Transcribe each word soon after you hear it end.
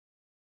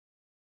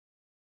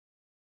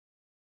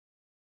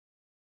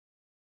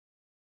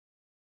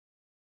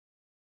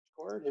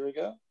Record. Here we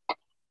go.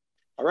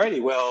 All righty.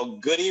 Well,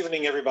 good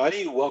evening,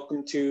 everybody.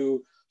 Welcome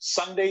to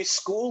Sunday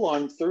School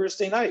on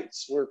Thursday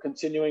nights. We're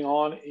continuing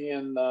on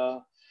in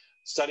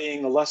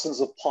studying the lessons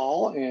of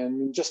Paul,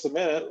 and in just a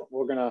minute,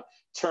 we're going to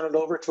turn it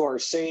over to our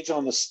sage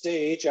on the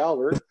stage,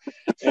 Albert,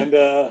 and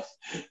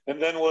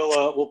then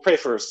we'll pray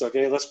first.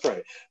 Okay, let's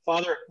pray.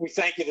 Father, we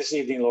thank you this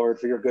evening, Lord,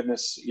 for your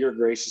goodness, your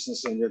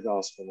graciousness, and your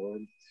gospel,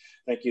 Lord.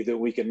 Thank you that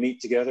we can meet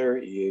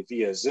together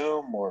via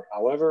Zoom or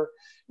however.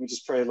 We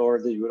just pray,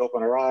 Lord, that you would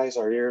open our eyes,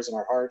 our ears, and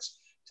our hearts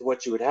to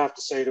what you would have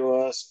to say to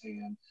us,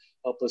 and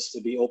help us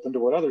to be open to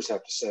what others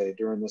have to say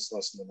during this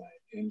lesson tonight.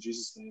 In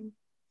Jesus' name,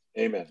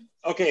 amen.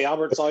 Okay,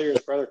 Albert, it's all yours,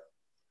 brother.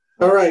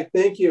 All right.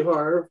 Thank you,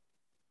 Harv.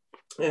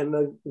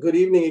 And good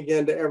evening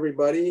again to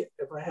everybody,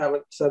 if I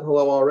haven't said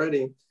hello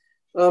already.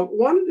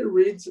 Wanted to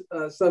read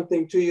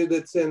something to you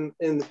that's in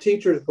the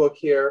teacher's book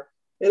here.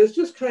 And it's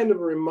just kind of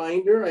a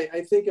reminder.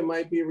 I think it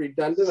might be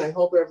redundant. I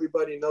hope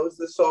everybody knows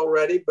this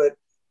already, but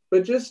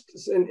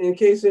just in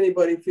case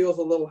anybody feels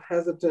a little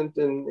hesitant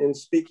in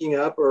speaking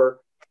up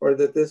or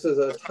that this is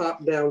a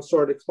top-down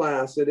sort of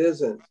class, it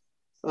isn't.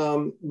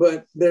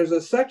 But there's a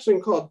section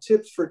called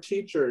Tips for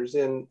Teachers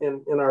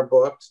in our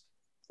books.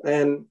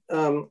 And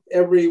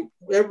every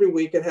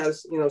week it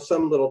has,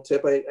 some little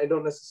tip. I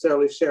don't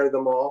necessarily share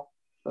them all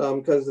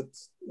because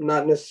it's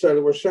not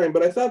necessarily worth sharing,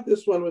 but I thought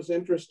this one was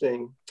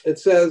interesting. It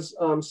says,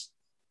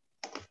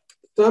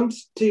 some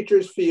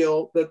teachers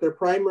feel that their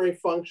primary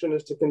function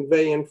is to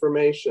convey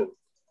information.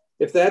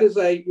 If that is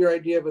your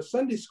idea of a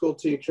Sunday school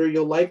teacher,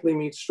 you'll likely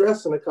meet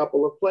stress in a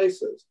couple of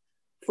places.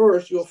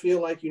 First, you'll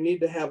feel like you need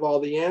to have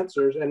all the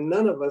answers, and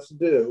none of us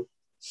do.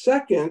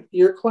 Second,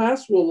 your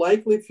class will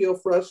likely feel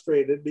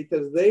frustrated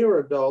because they are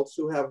adults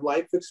who have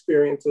life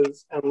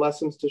experiences and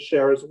lessons to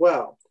share as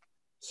well.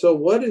 So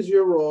what is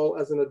your role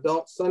as an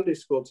adult Sunday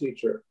school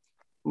teacher?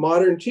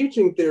 Modern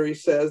teaching theory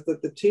says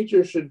that the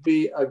teacher should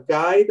be a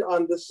guide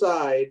on the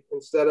side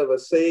instead of a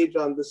sage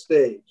on the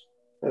stage.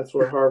 That's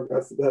where Harv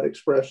got that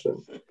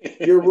expression.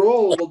 Your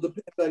role will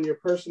depend on your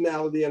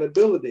personality and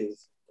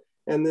abilities.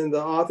 And then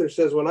the author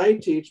says, when I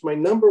teach, my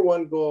number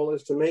one goal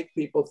is to make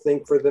people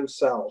think for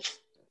themselves.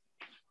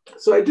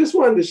 So I just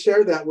wanted to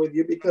share that with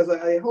you because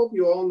I hope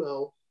you all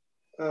know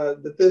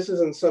that this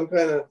isn't some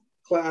kind of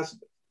class,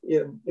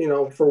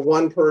 for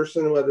one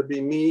person, whether it be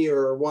me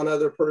or one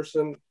other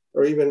person,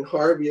 or even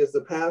Harvey as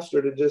the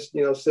pastor to just,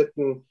 sit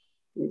and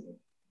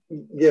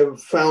give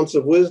founts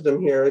of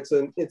wisdom here. It's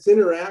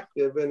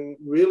interactive, and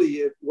really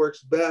it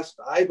works best,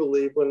 I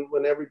believe,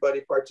 when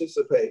everybody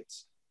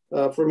participates.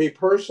 For me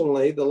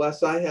personally, the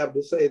less I have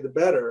to say, the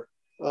better.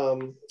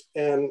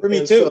 And for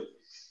me too.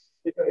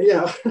 So,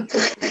 yeah.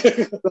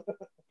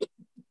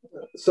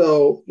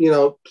 So,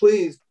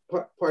 please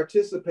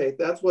participate.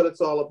 That's what it's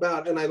all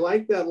about. And I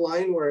like that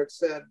line where it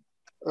said,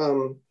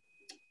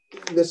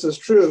 this is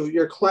true.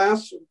 Your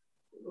class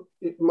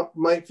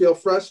might feel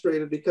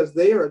frustrated because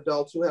they are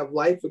adults who have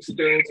life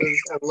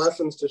experiences and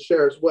lessons to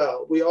share as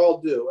well. We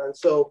all do. And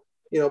so,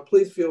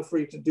 please feel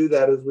free to do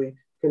that as we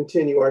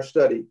continue our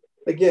study.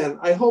 Again,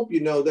 I hope you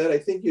know that. I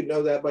think you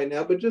know that by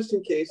now, but just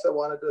in case, I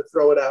wanted to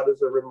throw it out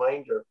as a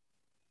reminder.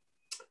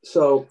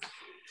 So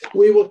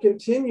we will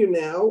continue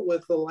now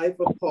with the life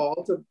of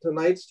Paul.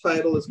 Tonight's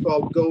title is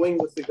called Going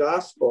with the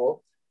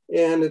Gospel,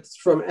 and it's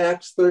from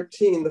Acts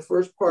 13, the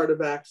first part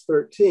of Acts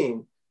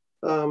 13.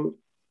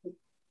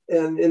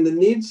 And in the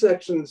needs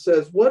section, it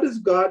says, what is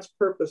God's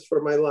purpose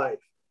for my life?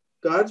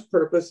 God's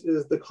purpose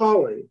is the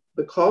calling.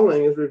 The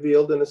calling is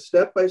revealed in a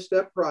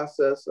step-by-step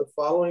process of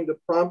following the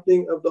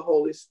prompting of the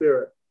Holy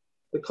Spirit.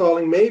 The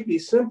calling may be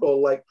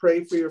simple, like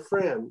pray for your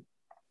friend.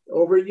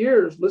 Over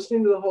years,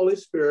 listening to the Holy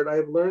Spirit, I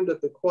have learned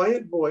that the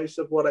quiet voice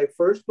of what I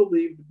first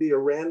believed to be a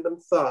random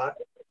thought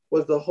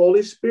was the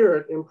Holy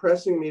Spirit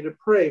impressing me to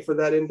pray for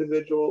that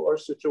individual or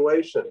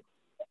situation.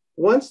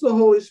 Once the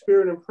Holy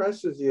Spirit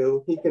impresses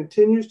you, he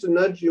continues to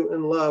nudge you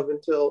in love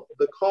until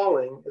the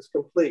calling is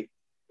complete.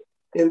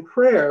 In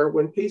prayer,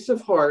 when peace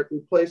of heart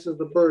replaces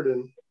the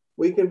burden,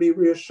 we can be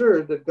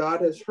reassured that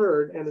God has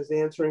heard and is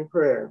answering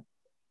prayer.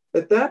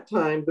 At that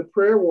time, the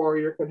prayer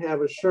warrior can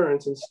have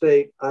assurance and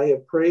state, I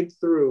have prayed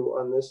through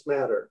on this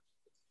matter.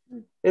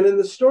 And in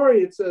the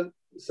story, it says,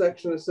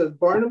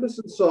 Barnabas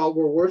and Saul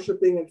were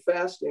worshiping and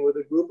fasting with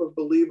a group of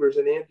believers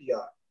in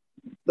Antioch.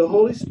 The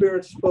Holy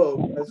Spirit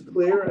spoke as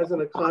clear as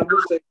in a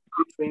conversation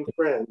between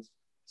friends.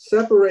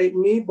 Separate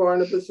me,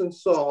 Barnabas and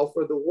Saul,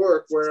 for the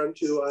work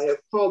whereunto I have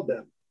called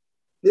them.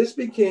 This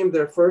became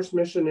their first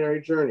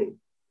missionary journey.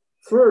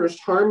 First,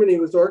 harmony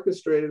was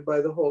orchestrated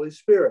by the Holy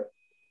Spirit.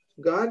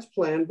 God's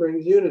plan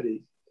brings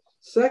unity.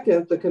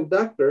 Second, the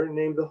conductor,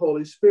 named the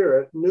Holy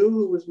Spirit, knew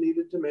who was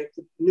needed to make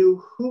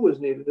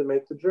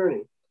the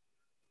journey.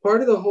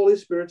 Part of the Holy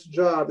Spirit's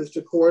job is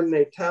to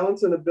coordinate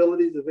talents and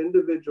abilities of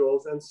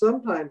individuals and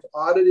sometimes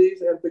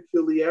oddities and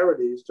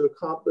peculiarities to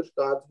accomplish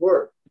God's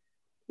work.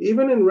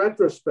 Even in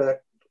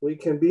retrospect, we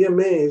can be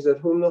amazed at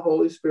whom the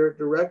Holy Spirit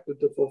directed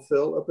to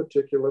fulfill a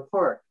particular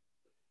part.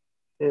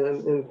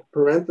 And in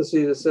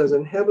parentheses, it says,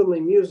 in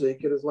heavenly music,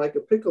 it is like a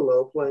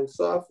piccolo playing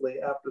softly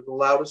after the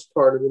loudest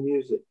part of the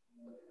music.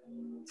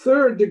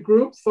 Third, the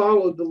group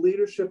followed the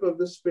leadership of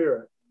the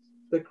Spirit.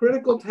 The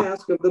critical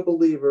task of the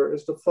believer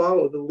is to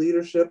follow the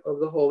leadership of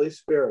the Holy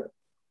Spirit.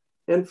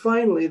 And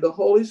finally, the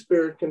Holy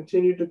Spirit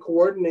continued to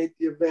coordinate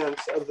the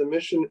events of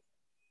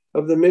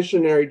the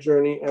missionary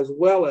journey as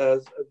well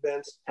as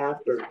events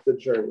after the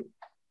journey.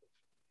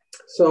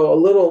 So a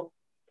little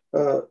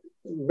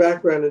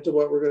background into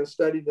what we're going to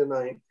study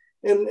tonight.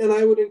 And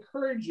I would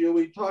encourage you,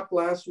 we talked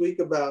last week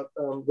about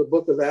the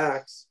book of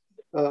Acts.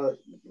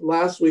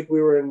 Last week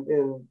we were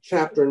in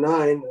chapter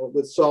 9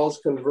 with Saul's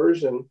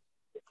conversion.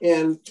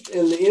 And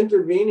in the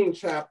intervening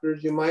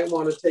chapters, you might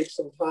want to take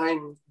some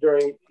time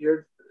during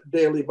your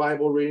daily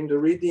Bible reading to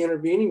read the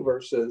intervening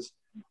verses.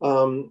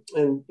 And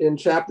in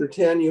chapter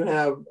 10, you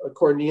have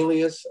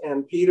Cornelius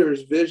and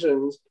Peter's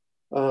visions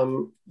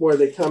where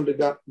they come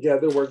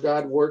together, where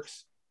God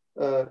works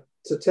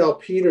to tell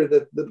Peter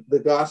that the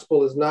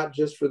gospel is not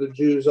just for the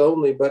Jews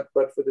only, but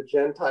for the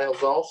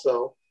Gentiles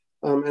also.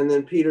 And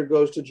then Peter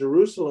goes to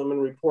Jerusalem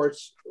and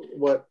reports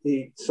what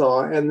he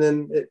saw. And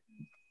then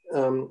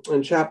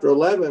in chapter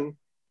 11,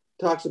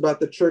 talks about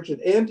the church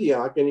at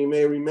Antioch. And you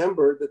may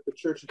remember that the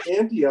church at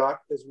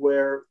Antioch is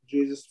where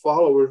Jesus'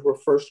 followers were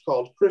first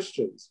called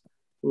Christians.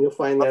 And you'll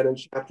find that in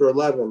chapter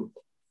 11.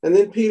 And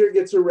then Peter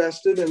gets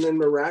arrested, and then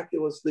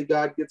miraculously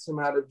God gets him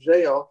out of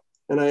jail.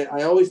 And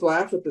I always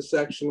laugh at the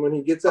section when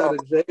he gets out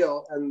of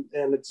jail and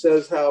it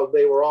says how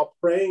they were all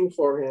praying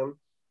for him.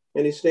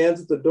 And he stands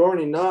at the door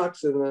and he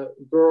knocks, and a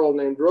girl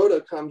named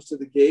Rhoda comes to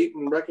the gate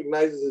and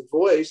recognizes his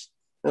voice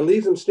and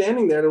leaves him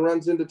standing there and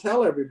runs in to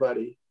tell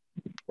everybody.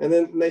 And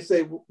then they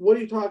say, what are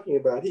you talking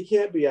about? He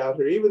can't be out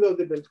here, even though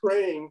they've been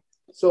praying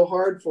so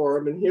hard for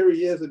him. And here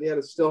he is, and yet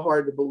it's still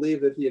hard to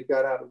believe that he had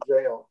got out of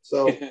jail.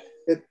 So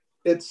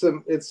it's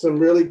some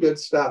really good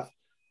stuff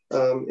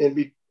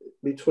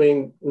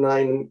between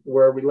 9,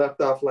 where we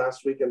left off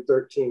last week, and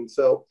 13.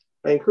 So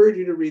I encourage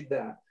you to read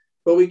that.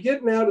 But we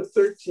get now to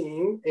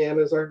 13, and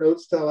as our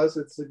notes tell us,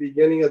 it's the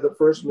beginning of the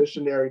first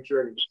missionary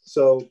journey.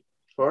 So,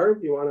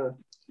 Harv, you want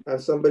to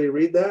have somebody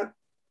read that?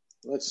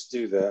 Let's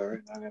do that. All right,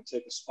 I'm going to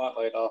take a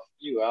spotlight off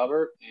you,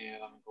 Albert,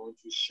 and I'm going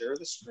to share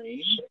the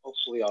screen.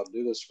 Hopefully I'll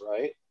do this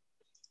right.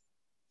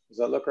 Does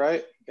that look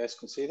right? You guys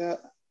can see that?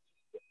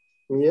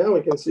 Yeah,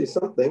 we can see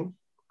something.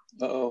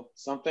 Uh-oh,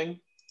 something?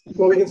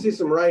 Well, we can see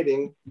some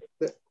writing.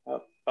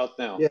 About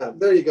now. Yeah,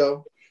 there you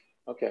go.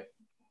 Okay,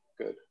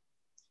 good.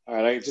 All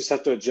right, I just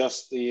have to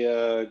adjust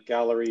the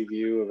gallery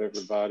view of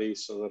everybody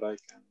so that I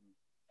can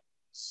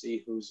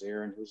see who's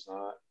here and who's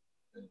not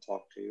and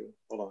talk to you.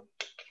 Hold on.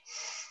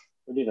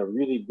 We need a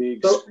really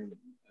big screen.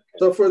 Okay.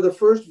 So for the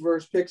first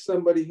verse, pick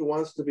somebody who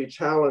wants to be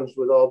challenged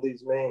with all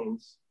these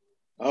names.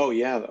 Oh,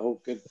 yeah.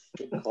 Oh, good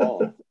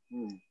call.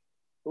 Who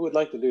would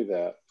like to do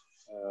that?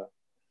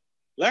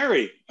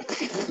 Larry,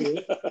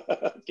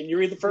 can you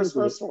read the first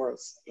verse for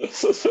us?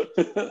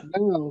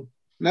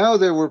 Now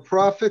there were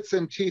prophets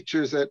and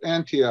teachers at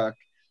Antioch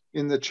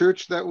in the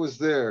church that was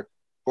there: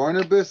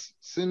 Barnabas,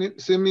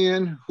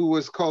 Simeon, who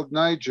was called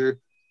Niger,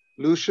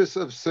 Lucius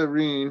of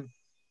Cyrene,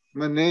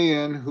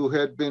 Manaen, who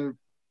had been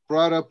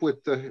brought up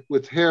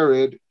with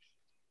Herod,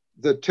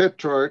 the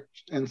Tetrarch,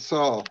 and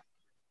Saul.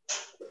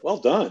 Well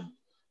done.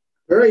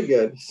 Very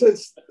good.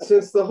 Since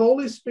the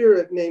Holy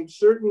Spirit named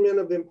certain men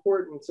of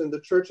importance in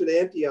the church at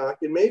Antioch,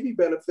 it may be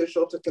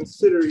beneficial to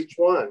consider each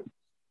one.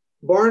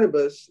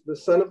 Barnabas, the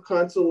son of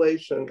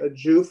consolation, a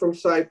Jew from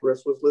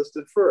Cyprus, was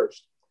listed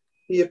first.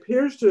 He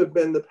appears to have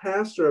been the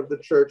pastor of the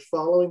church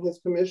following his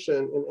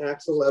commission in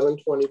Acts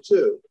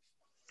 11:22.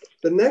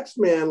 The next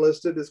man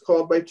listed is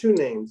called by 2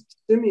 names.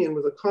 Simeon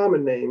was a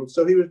common name,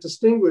 so he was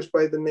distinguished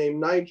by the name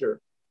Niger.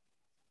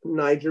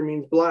 Niger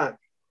means black.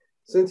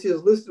 Since he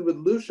is listed with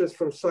Lucius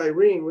from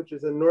Cyrene, which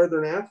is in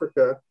northern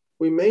Africa,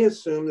 we may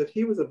assume that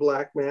he was a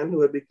black man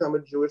who had become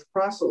a Jewish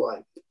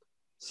proselyte.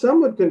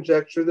 Some would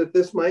conjecture that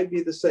this might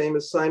be the same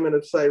as Simon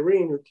of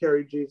Cyrene, who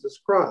carried Jesus'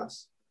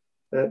 cross.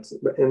 That's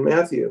in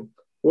Matthew.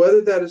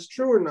 Whether that is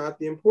true or not,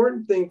 the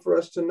important thing for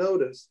us to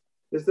notice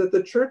is that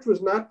the church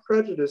was not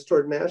prejudiced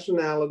toward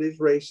nationalities,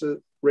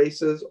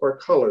 races, or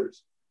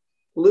colors.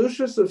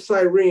 Lucius of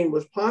Cyrene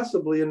was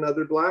possibly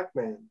another black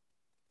man.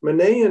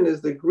 Manaen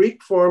is the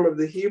Greek form of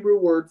the Hebrew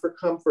word for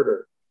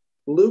comforter.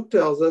 Luke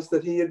tells us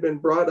that he had been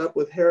brought up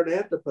with Herod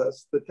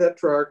Antipas, the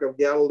tetrarch of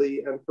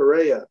Galilee and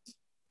Perea.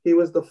 He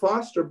was the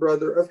foster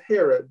brother of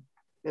Herod,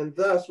 and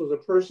thus was a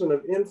person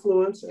of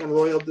influence and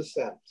royal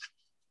descent.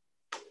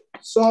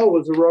 Saul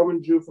was a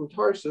Roman Jew from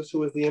Tarsus, who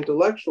was the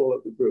intellectual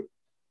of the group.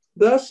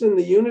 Thus, in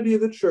the unity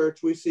of the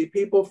church, we see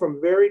people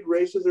from varied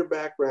races or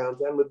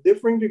backgrounds and with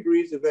differing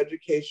degrees of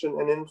education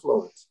and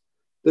influence.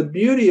 The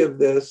beauty of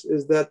this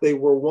is that they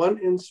were one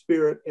in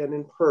spirit and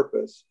in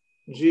purpose.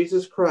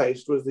 Jesus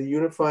Christ was the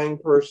unifying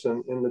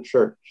person in the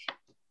church.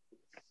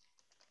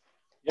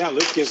 Yeah,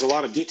 Luke gives a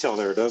lot of detail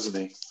there, doesn't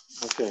he?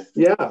 Okay.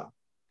 Yeah.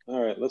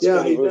 All right, let's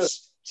go to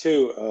verse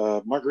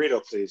 2.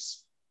 Margarito,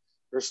 please.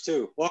 Verse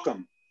 2.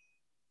 Welcome.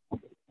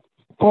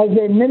 As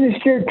they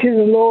ministered to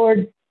the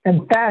Lord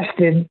and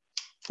fasted,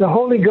 the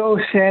Holy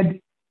Ghost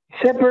said,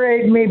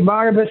 "Separate me,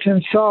 Barnabas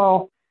and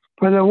Saul,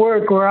 for the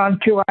work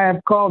whereunto I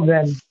have called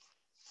them."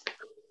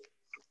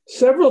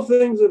 Several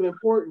things of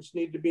importance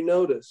need to be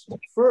noticed.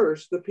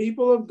 First, the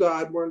people of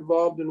God were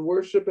involved in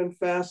worship and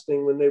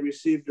fasting when they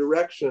received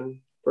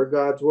direction for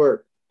God's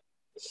work.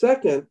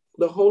 Second,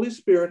 the Holy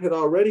Spirit had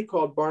already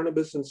called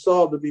Barnabas and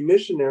Saul to be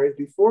missionaries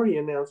before he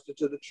announced it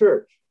to the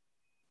church.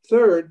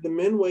 Third, the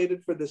men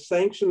waited for the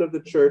sanction of the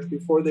church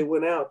before they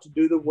went out to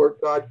do the work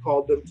God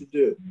called them to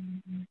do.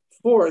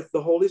 Fourth,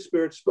 the Holy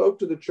Spirit spoke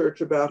to the church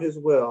about his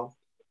will.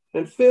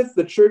 And fifth,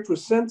 the church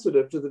was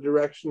sensitive to the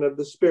direction of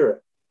the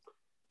Spirit.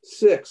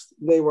 Sixth,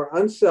 they were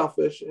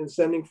unselfish in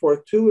sending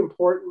forth two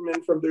important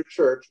men from their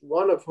church,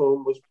 one of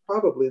whom was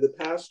probably the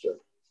pastor.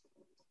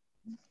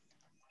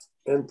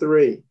 And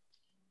three.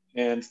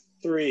 How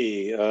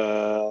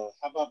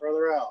about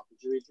Brother Al?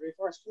 Could you read 3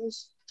 for us,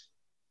 please?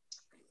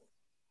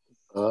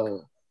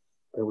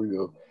 There we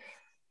go.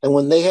 And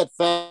when they had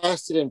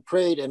fasted and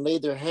prayed and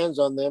laid their hands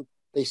on them,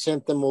 they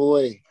sent them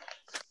away.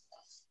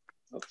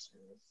 Oops.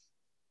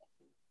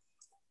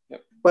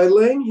 By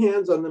laying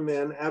hands on the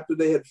men after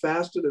they had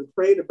fasted and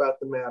prayed about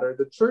the matter,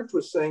 the church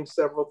was saying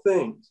several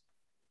things.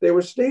 They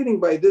were stating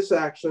by this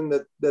action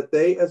that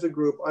they as a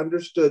group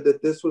understood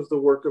that this was the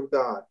work of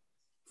God.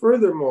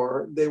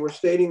 Furthermore, they were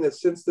stating that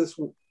since this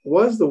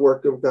was the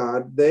work of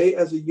God, they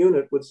as a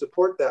unit would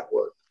support that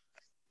work.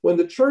 When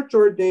the church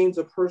ordains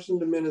a person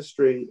to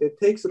ministry, it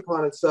takes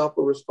upon itself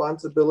a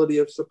responsibility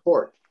of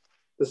support.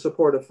 The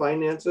support of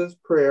finances,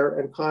 prayer,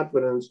 and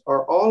confidence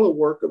are all a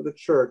work of the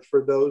church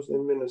for those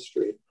in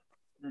ministry.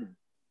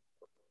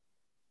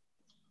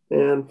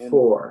 And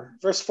 4.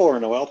 Verse 4,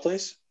 Noel,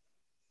 please.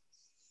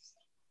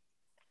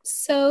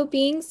 So,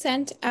 being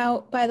sent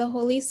out by the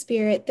Holy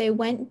Spirit, they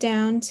went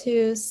down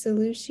to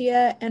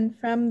Seleucia, and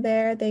from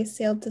there they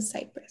sailed to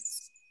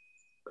Cyprus.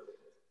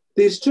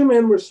 These 2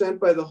 men were sent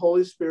by the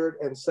Holy Spirit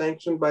and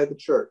sanctioned by the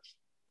church.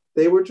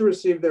 They were to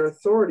receive their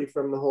authority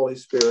from the Holy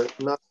Spirit,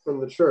 not from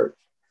the church.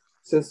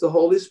 Since the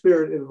Holy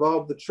Spirit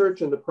involved the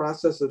church in the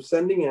process of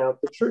sending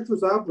out, the church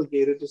was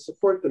obligated to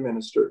support the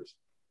ministers.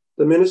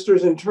 The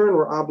ministers, in turn,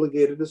 were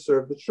obligated to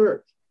serve the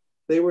church.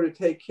 They were to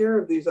take care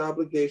of these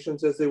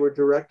obligations as they were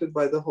directed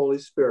by the Holy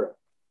Spirit.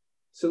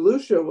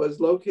 Seleucia was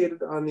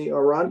located on the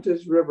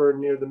Orontes River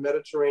near the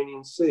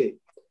Mediterranean Sea.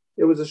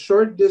 It was a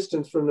short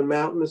distance from the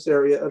mountainous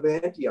area of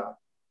Antioch.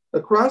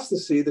 Across the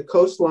sea, the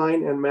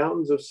coastline and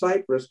mountains of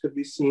Cyprus could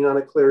be seen on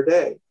a clear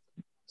day.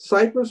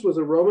 Cyprus was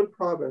a Roman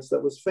province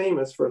that was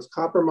famous for its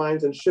copper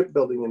mines and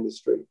shipbuilding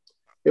industry.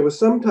 It was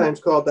sometimes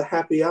called the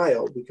Happy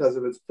Isle because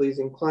of its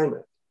pleasing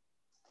climate.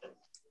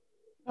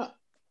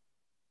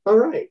 All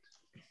right.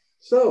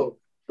 So,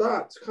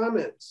 thoughts,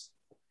 comments?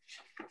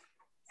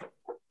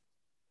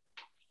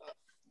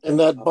 In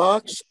that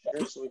box,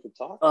 So we could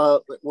talk.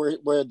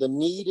 where the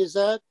need is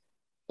at,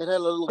 it had a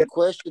little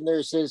question there.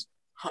 It says,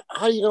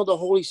 how do you know the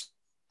Holy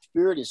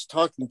Spirit is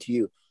talking to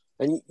you?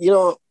 And, you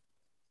know,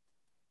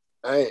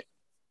 I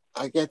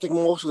think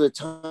most of the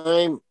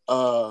time,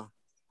 I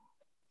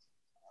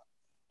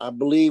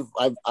believe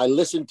I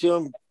listen to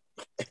him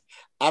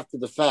after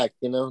the fact,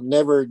 you know,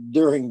 never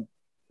during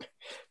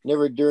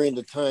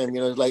the time,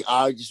 you know. It's like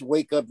I just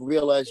wake up and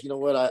realize, you know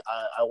what, I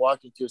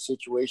walked into a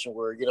situation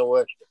where, you know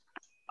what,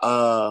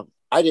 I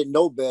didn't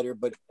know better,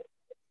 but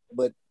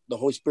the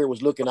Holy Spirit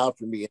was looking out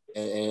for me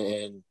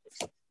and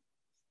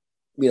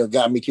you know,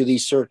 got me to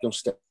these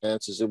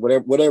circumstances and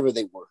whatever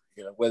they were,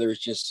 you know, whether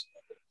it's just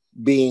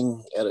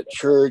being at a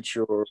church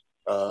or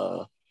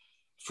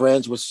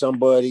friends with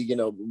somebody, you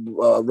know,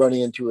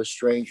 running into a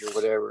stranger,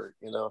 whatever,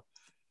 you know.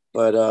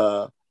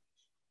 But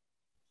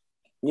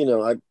you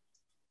know,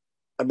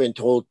 I've been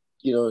told,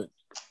 you know,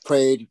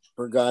 prayed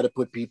for God to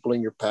put people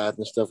in your path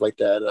and stuff like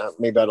that. And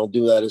maybe I don't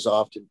do that as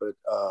often, but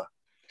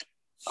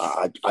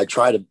I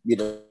try to, you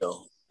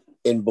know,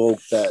 invoke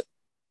that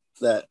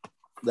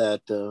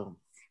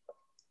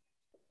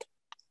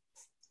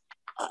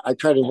I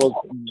try to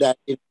invoke that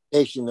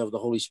invitation of the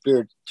Holy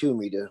Spirit to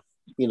me to,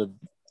 you know,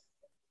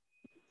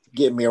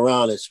 get me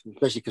around it,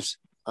 especially because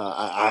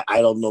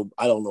I don't know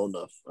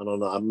enough. I don't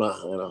know. I'm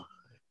not, you know.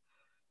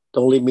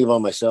 Don't leave me by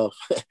myself.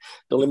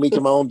 Don't leave me to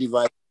my own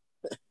device.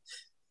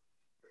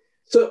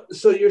 So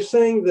you're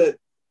saying that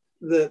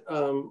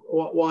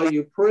while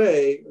you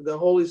pray, the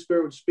Holy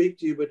Spirit would speak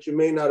to you, but you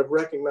may not have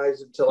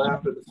recognized it until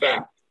after the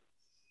fact.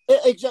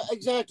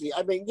 Exactly.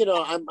 I mean, you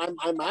know,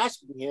 I'm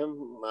asking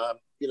him,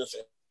 you know,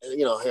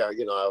 here,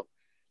 you know,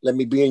 let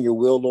me be in your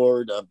will,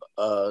 Lord.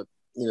 You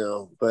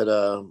know, but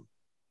a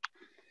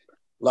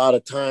lot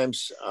of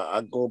times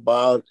I go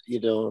about, you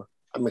know,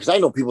 I mean, because I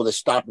know people that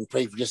stop and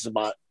pray for just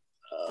about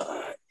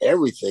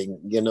everything,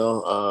 you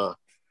know.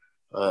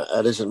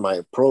 That isn't my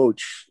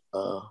approach,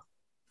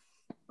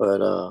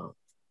 but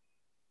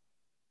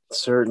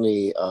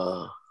certainly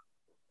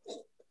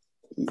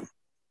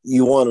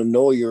you want to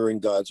know you're in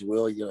God's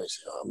will. You know, you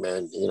say, oh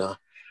man, you know,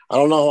 I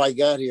don't know how I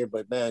got here,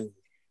 but man,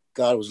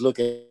 God was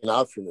looking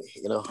out for me,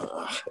 you know.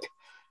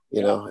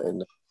 You know,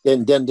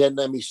 and then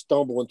let me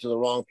stumble into the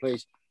wrong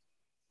place.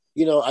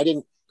 You know, I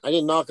didn't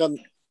open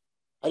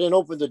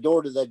the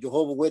door to that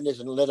Jehovah's Witness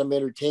and let them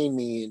entertain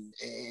me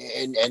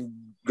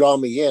and draw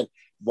me in.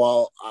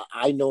 while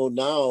I know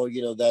now,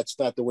 that's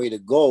not the way to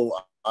go.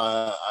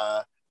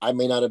 I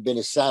may not have been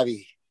as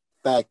savvy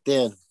back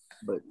then,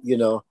 but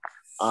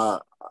I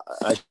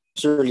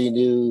certainly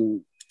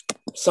knew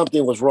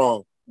something was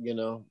wrong,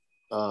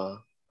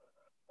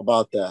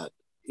 about that.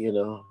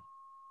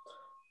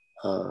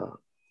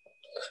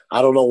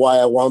 I don't know why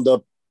I wound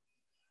up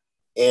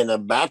in a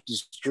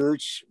Baptist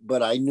church,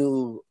 but I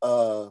knew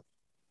the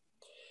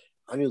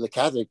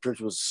Catholic Church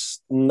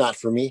was not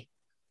for me,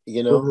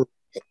 Mhm.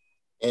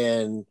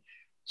 and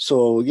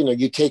so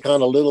you take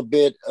on a little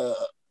bit,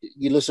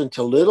 you listen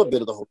to a little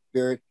bit of the Holy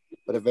Spirit,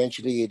 but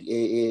eventually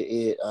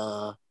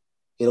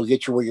it'll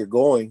get you where you're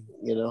going.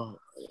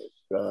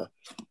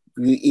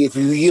 If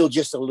you yield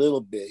just a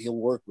little bit, He'll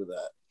work with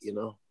that.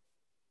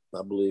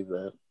 I believe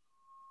that.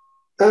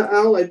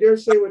 Al, I dare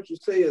say what you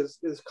say is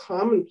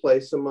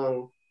commonplace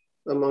among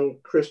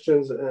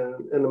Christians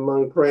and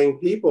among praying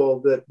people,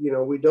 that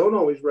we don't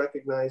always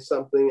recognize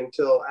something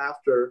until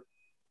after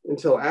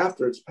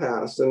it's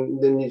passed,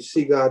 and then you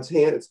see God's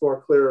hand. It's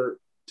more clear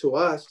to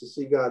us to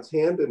see God's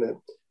hand in it.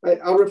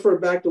 I'll refer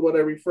back to what I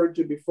referred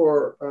to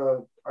before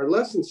our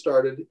lesson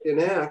started in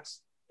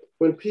Acts,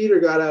 when Peter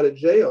got out of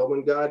jail,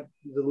 when God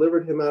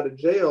delivered him out of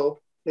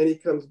jail, and he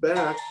comes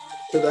back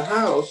to the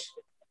house,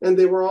 and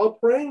they were all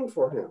praying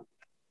for him.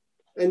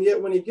 And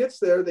yet when he gets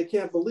there, they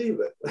can't believe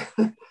it.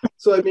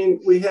 So, I mean,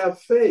 we have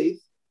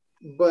faith,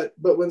 but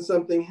when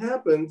something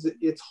happens,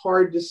 it's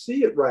hard to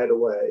see it right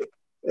away.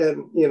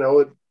 And,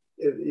 the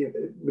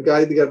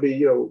guy got to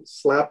be,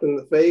 slapped in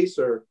the face,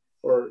 or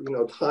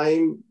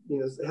time,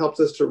 helps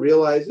us to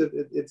realize it.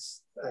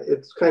 It's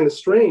kind of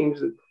strange.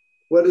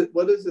 What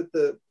is it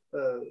that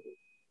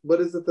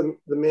the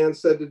man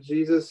said to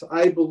Jesus?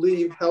 I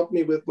believe, help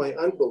me with my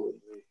unbelief.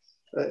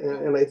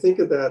 And I think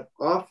of that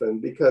often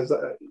because,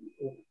 I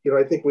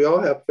think we all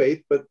have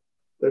faith, but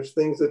there's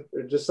things that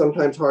are just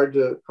sometimes hard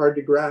to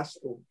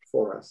grasp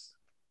for us.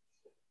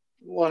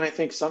 Well, and I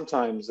think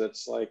sometimes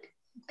it's like,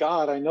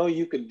 God, I know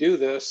you could do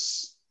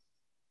this,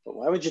 but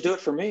why would you do it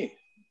for me?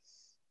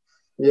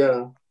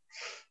 Yeah.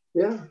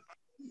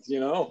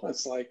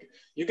 It's like,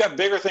 you got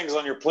bigger things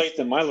on your plate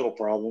than my little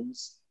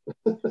problems.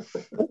 I feel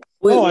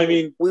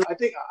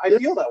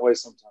that way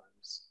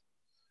sometimes.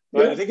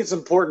 But I think it's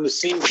important to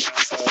see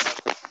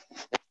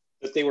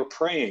that they were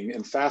praying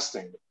and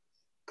fasting.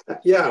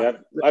 Yeah.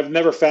 I've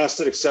never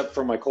fasted except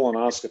for my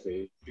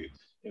colonoscopy. Be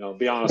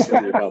honest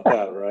with you about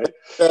that, right?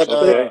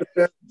 Okay.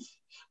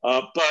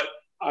 But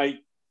I'll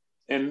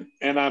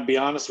be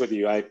honest with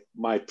you.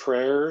 My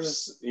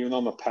prayers, even though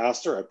I'm a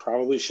pastor, I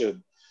probably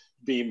should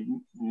be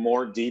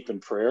more deep in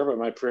prayer. But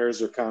my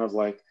prayers are kind of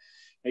like,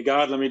 "Hey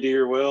God, let me do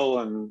Your will,"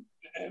 and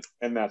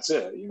that's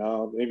it.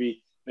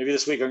 Maybe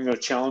this week I'm going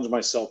to challenge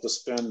myself to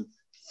spend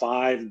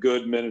 5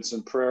 good minutes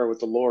in prayer with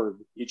the Lord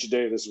each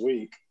day this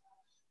week,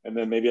 and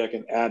then maybe I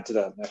can add to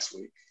that next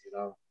week.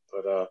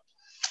 But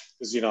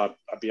because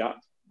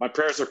my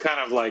prayers are kind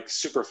of like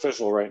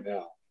superficial right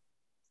now.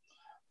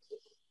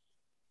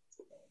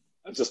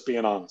 I'm just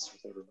being honest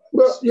with everybody.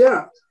 Well,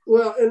 yeah.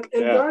 Well, and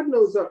God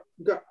knows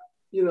God,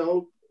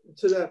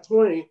 to that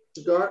point,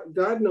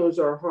 God knows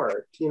our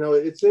heart.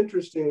 It's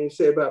interesting you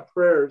say about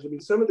prayers. I mean,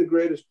 some of the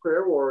greatest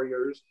prayer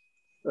warriors,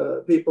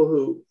 people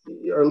who,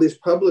 or at least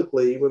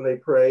publicly when they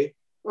pray,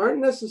 aren't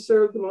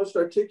necessarily the most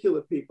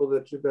articulate people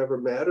that you've ever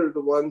met, or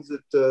the ones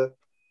that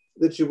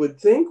you would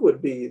think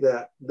would be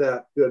that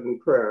good in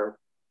prayer.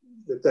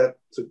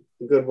 That's a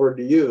good word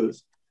to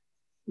use.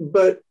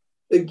 But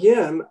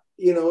again,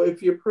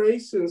 if you pray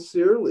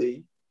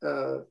sincerely,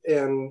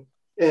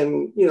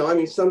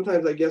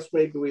 sometimes I guess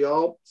maybe we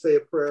all say a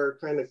prayer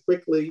kind of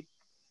quickly,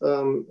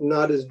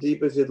 not as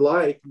deep as you'd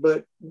like,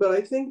 but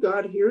I think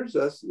God hears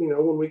us,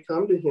 when we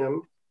come to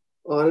Him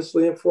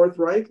honestly and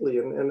forthrightly,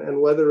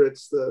 and whether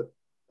it's the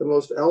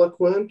most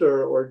eloquent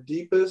or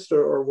deepest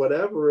or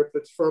whatever, if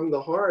it's from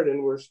the heart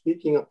and we're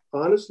speaking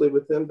honestly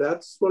with Him,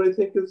 that's what I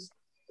think is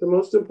the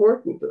most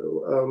important.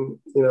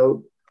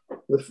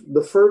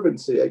 The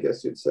fervency, I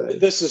guess you'd say.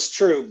 This is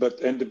true,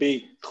 and to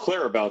be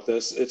clear about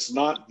this, it's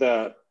not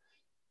that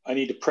I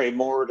need to pray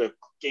more to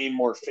gain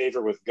more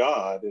favor with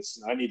God.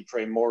 I need to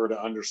pray more to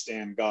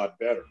understand God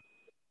better.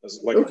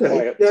 It's like a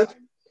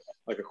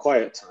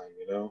quiet time,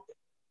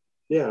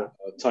 Yeah.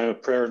 A time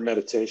of prayer and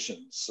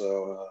meditation.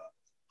 So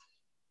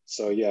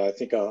yeah, I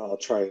think I'll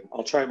try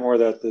more of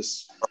that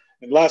this.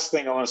 And last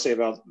thing I want to say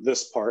about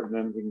this part, and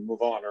then we can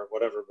move on or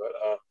whatever. But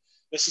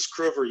Mrs.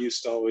 Kruger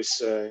used to always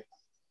say,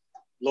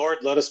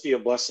 "Lord, let us be a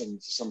blessing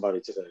to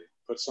somebody today.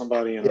 Put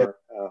somebody in our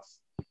path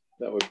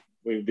that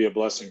we would be a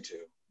blessing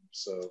to."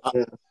 So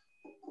I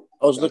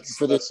was looking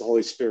for this. That's the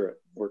Holy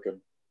Spirit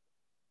working.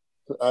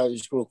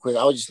 Just real quick,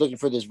 I was just looking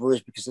for this verse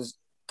because this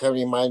kind of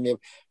reminded me of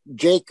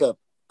Jacob,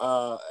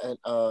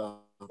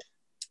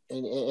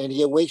 and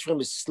he awakes from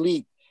his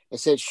sleep and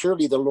said,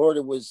 "Surely the Lord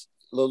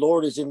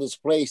is in this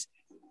place,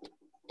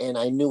 and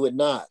I knew it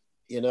not."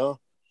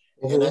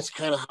 Mm-hmm. And that's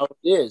kind of how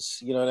it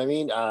is. You know what I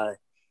mean?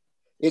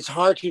 It's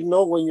hard to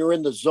know when you're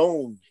in the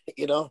zone.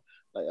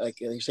 Like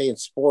they say in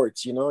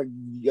sports. And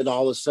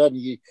all of a sudden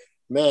you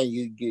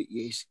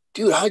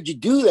dude, how'd you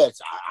do that?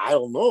 I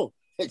don't know.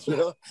 You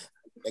know,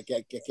 I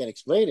can't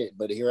explain it,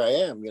 but here I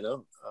am, you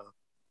know.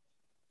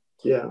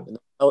 Yeah.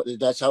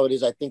 That's how it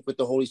is, I think, with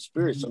the Holy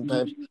Spirit.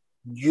 Sometimes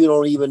you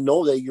don't even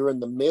know that you're in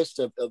the midst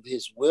of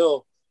his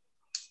will,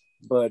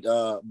 but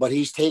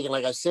he's taking,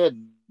 like I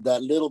said,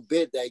 that little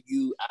bit that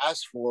you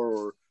ask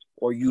for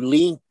or you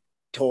lean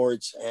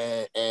towards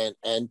and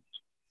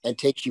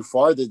takes you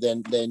farther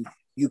than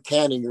you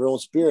can in your own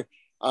spirit.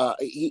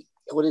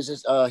 What is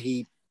this?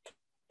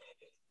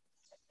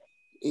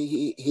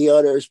 He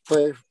utters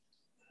prayer.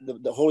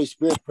 The Holy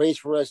Spirit prays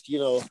for us, you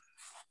know,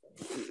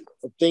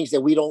 things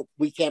that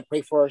we can't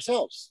pray for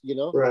ourselves, you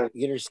know. Right.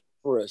 He intercedes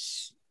for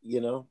us, you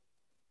know.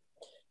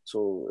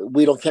 So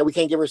we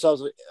can't give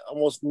ourselves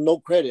almost no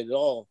credit at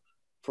all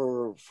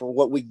for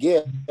what we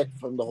get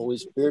from the Holy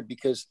Spirit,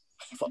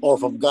 or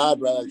from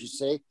God, rather, I should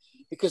say,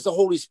 because the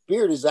Holy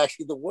Spirit is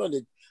actually the one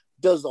that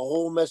does the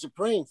whole mess of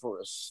praying for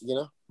us, you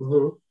know.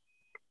 Mm-hmm.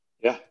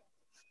 Yeah.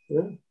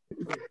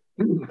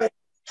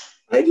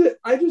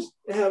 I just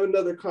have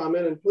another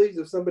comment, and please,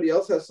 if somebody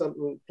else has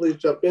something, please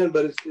jump in.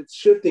 But it's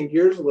shifting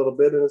gears a little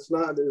bit, and it's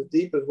not as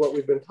deep as what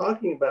we've been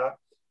talking about.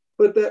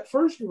 But that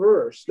first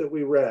verse that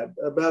we read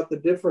about the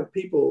different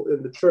people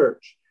in the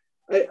church,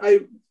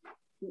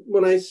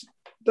 when I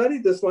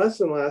studied this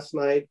lesson last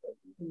night,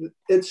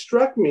 it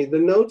struck me. The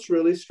notes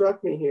really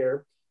struck me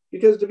here,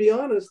 because to be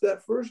honest,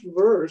 that first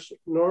verse,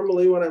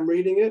 normally when I'm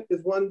reading it,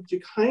 is one you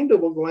kind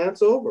of will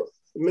glance over.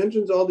 It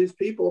mentions all these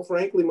people,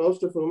 frankly,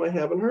 most of whom I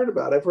haven't heard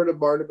about. I've heard of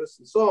Barnabas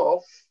and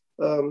Saul,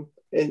 and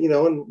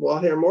we'll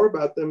hear more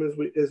about them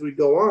as we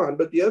go on.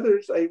 But the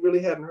others I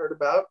really hadn't heard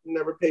about,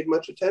 never paid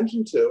much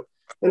attention to.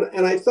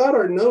 And I thought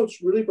our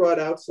notes really brought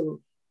out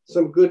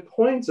some good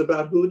points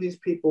about who these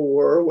people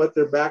were, what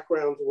their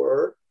backgrounds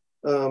were,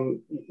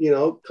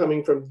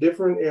 coming from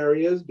different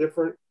areas,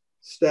 different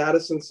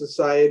status in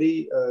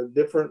society,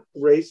 different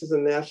races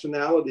and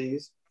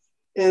nationalities.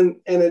 And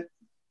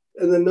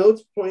the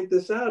notes point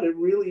this out. It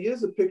really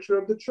is a picture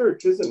of the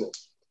church, isn't it?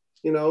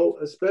 You know,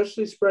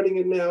 especially spreading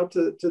it now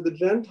to the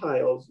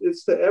Gentiles.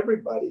 It's to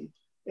everybody,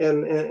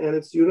 and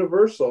it's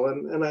universal.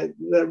 And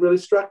that really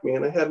struck me.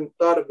 And I hadn't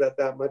thought of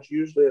that much.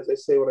 Usually, as I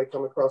say, when I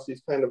come across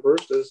these kind of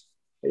verses,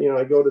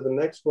 I go to the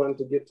next one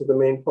to get to the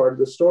main part of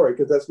the story,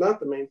 because that's not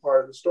the main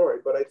part of the story.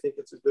 But I think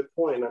it's a good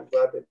point. I'm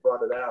glad they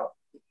brought it out.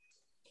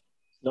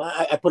 No,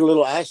 I put a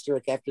little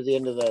asterisk after the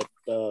end of that.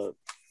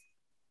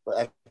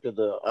 After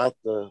the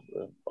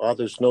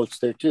author's notes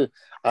there too.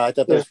 I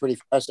thought that was pretty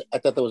I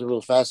thought that was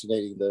real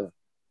fascinating,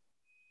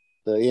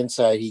 the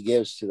insight he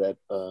gives to that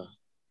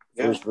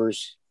first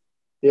verse.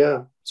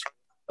 Yeah,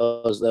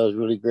 that was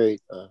really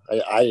great.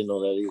 I didn't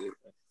know that either.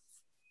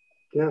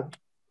 Yeah,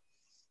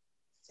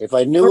 if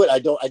I knew it, I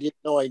didn't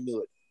know I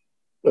knew it.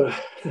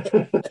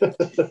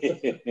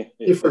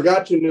 You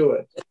forgot you knew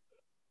it.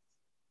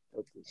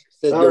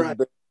 Okay. All right.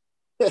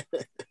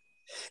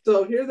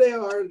 So here they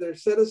are, they're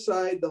set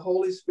aside. The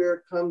Holy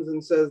Spirit comes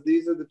and says,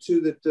 these are the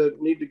two that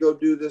need to go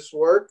do this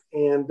work.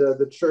 And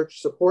the church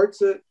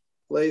supports it,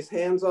 lays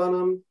hands on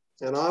them,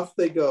 and off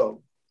they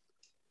go.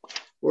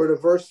 We're to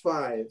verse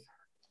 5.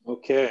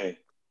 Okay.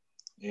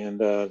 And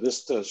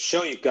just to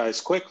show you guys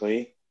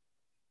quickly.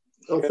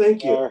 Oh,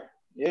 thank you.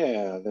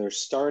 They're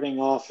starting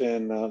off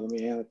in, let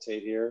me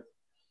annotate here,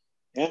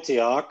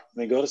 Antioch.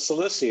 They go to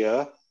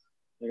Cilicia.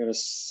 They're going to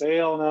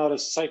sail now to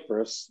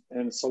Cyprus,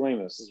 and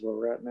Salamis is where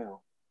we're at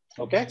now.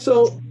 Okay.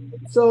 So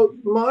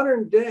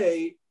modern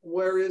day,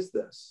 where is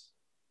this?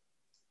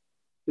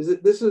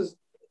 This is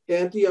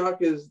Antioch?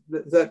 Is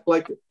that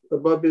like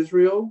above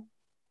Israel?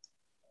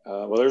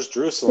 Well, there's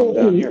Jerusalem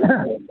down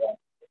here.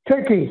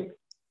 Turkey.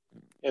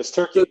 It's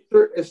Turkey.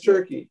 It's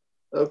Turkey.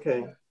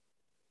 Okay.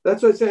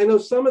 That's what I say. I know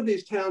some of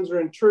these towns are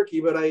in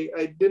Turkey, but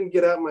I didn't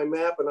get out my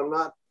map, and I'm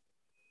not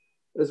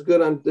as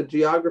good on the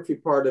geography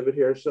part of it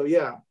here. So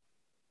yeah.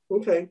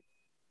 Okay.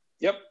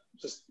 Yep.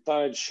 Just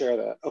thought I'd share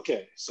that.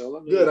 Okay. So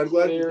let me Good. I'm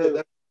glad you did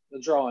that.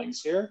 The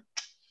drawings here.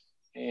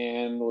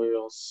 And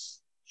we'll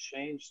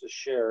change the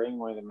sharing.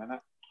 Wait a minute. I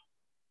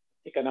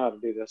think I know how to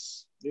do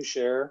this. New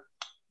share.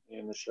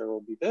 And the share will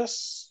be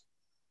this.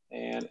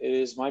 And it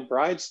is my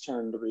bride's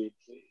turn to read,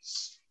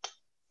 please.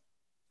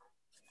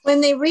 When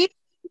they reached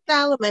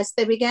Salamis,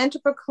 they began to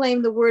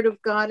proclaim the word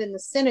of God in the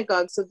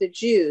synagogues of the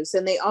Jews,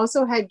 and they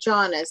also had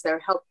John as their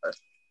helper.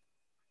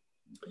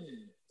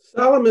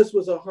 Salamis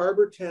was a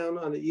harbor town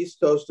on the east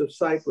coast of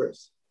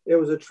Cyprus. It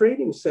was a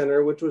trading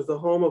center, which was the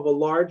home of a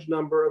large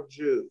number of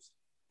Jews.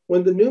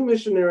 When the new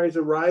missionaries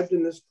arrived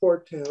in this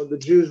port town, the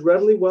Jews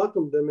readily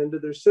welcomed them into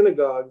their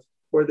synagogues,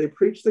 where they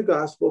preached the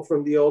gospel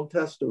from the Old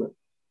Testament.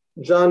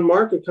 John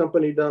Mark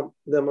accompanied them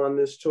on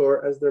this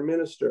tour as their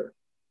minister.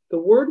 The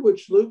word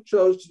which Luke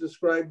chose to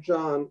describe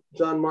John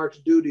Mark's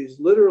duties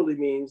literally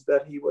means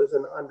that he was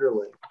an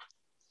underling.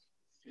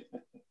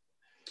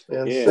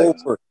 And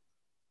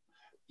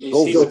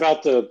he's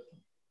about to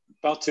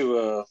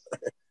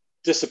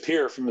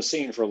disappear from the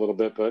scene for a little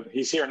bit, but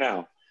he's here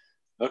now.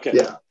 Okay.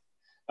 Yeah.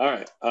 All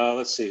right.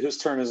 Let's see. Whose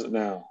turn is it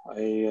now?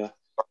 I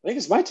think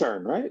it's my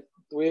turn, right?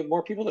 Do we have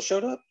more people that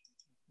showed up?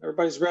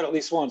 Everybody's read at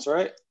least once,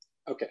 right?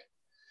 Okay.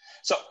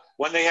 So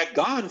when they had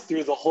gone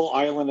through the whole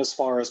island as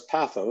far as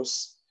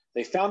Paphos,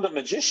 they found a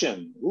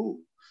magician,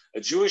 a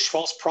Jewish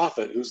false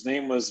prophet whose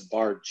name was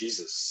Bar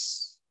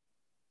Jesus.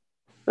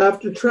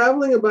 After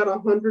traveling about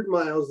 100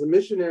 miles, the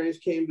missionaries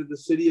came to the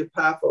city of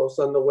Paphos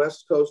on the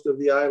west coast of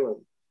the island.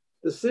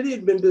 The city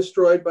had been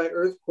destroyed by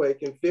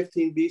earthquake in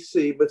 15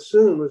 BC, but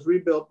soon was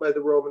rebuilt by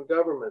the Roman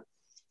government.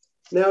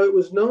 Now it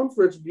was known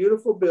for its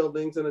beautiful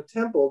buildings and a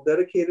temple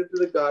dedicated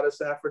to the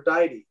goddess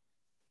Aphrodite.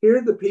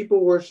 Here the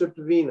people worshipped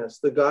Venus,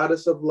 the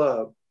goddess of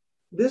love.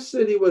 This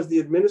city was the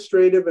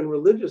administrative and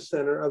religious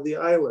center of the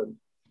island.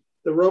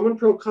 The Roman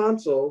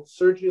proconsul,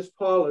 Sergius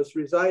Paulus,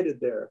 resided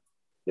there.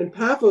 In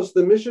Paphos,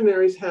 the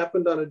missionaries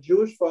happened on a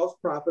Jewish false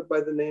prophet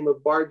by the name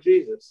of Bar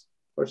Jesus,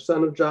 or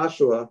son of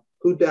Joshua,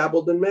 who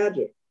dabbled in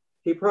magic.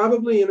 He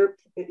probably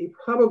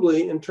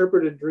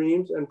interpreted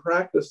dreams and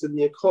practiced in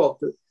the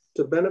occult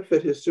to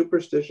benefit his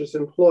superstitious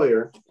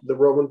employer, the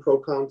Roman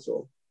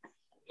proconsul.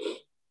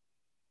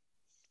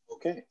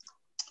 Okay.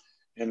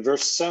 In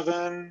verse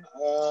 7,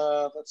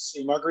 let's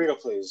see, Margarita,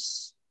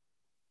 please.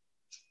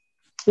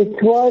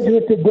 It was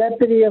with the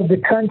deputy of the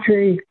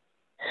country,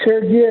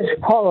 Sergius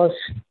Paulus,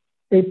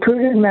 a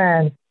prudent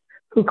man,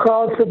 who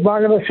called for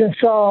Barnabas and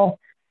Saul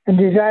and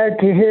desired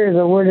to hear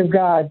the word of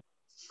God.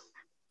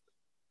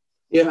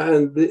 Yeah,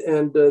 and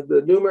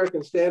the New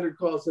American Standard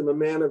calls him a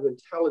man of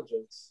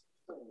intelligence.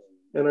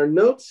 And our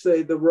notes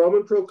say the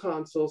Roman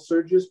proconsul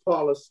Sergius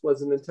Paulus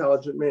was an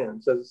intelligent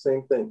man, says the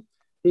same thing.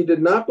 He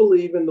did not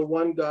believe in the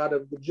one God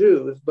of the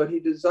Jews, but he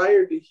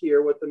desired to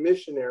hear what the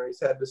missionaries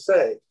had to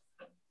say.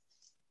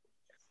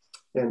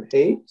 And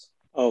 8.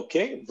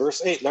 Okay,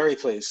 verse 8, Larry,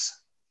 please.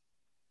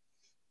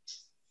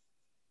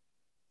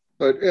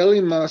 But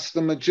Elymas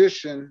the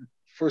magician,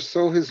 for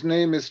so his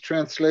name is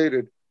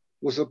translated,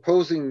 was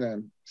opposing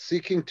them,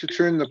 seeking to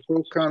turn the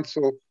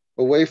proconsul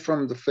away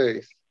from the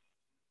faith.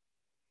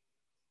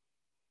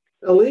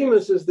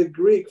 Elymas is the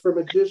Greek for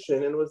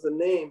magician and was the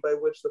name by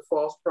which the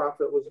false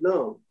prophet was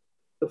known.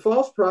 The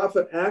false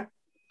prophet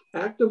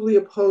actively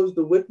opposed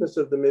the witness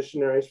of the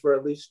missionaries for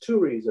at least 2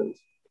 reasons.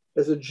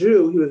 As a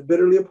Jew, he was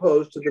bitterly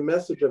opposed to the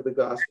message of the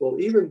gospel,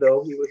 even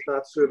though he was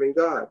not serving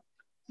God.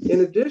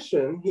 In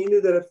addition, he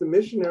knew that if the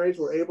missionaries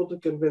were able to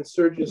convince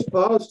Sergius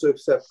Paulus to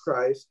accept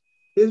Christ,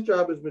 his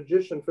job as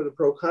magician for the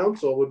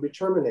proconsul would be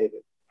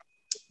terminated.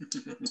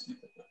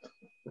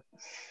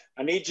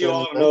 I need you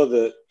all to know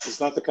that it's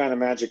not the kind of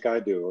magic I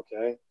do,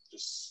 okay?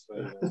 Just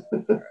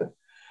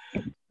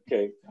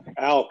Okay.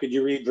 Al, could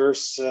you read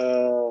verse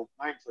 9,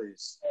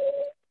 please?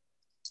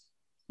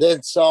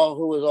 Then Saul,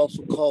 who was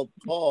also called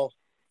Paul,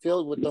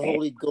 filled with the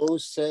Holy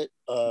Ghost,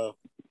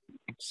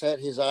 set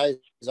his eyes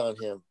on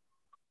him.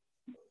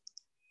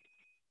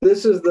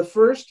 This is the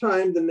first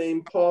time the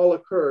name Paul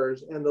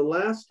occurs, and the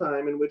last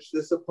time in which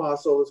this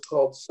apostle is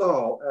called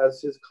Saul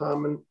as his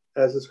common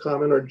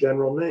or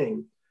general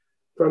name.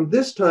 From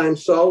this time,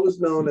 Saul was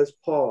known as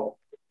Paul.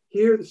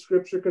 Here, the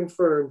scripture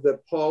confirms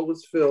that Paul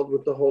was filled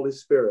with the Holy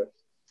Spirit.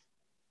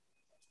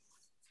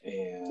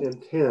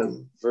 And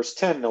 10. Verse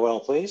 10,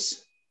 Noel,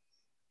 please.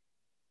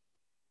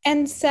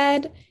 And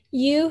said,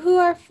 "You who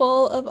are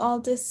full of all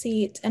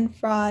deceit and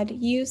fraud,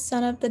 you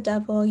son of the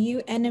devil,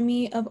 you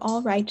enemy of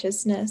all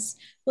righteousness,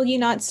 will you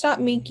not stop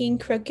making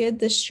crooked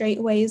the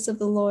straight ways of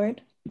the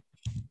Lord?"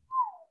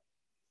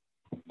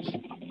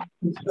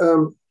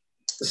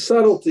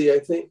 Subtlety, I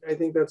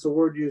think that's a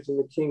word used in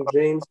the King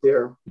James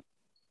here.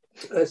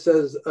 It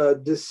says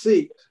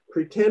deceit,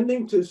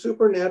 pretending to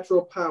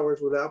supernatural powers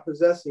without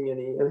possessing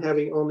any and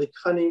having only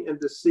cunning and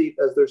deceit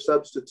as their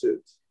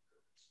substitutes.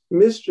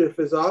 Mischief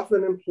is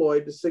often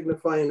employed to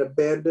signify an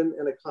abandoned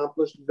and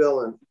accomplished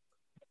villain.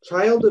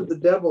 Child of the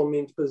devil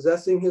means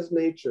possessing his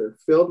nature,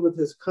 filled with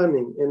his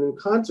cunning, and in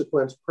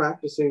consequence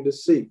practicing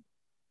deceit.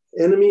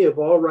 Enemy of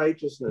all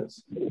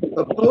righteousness.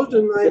 Oppose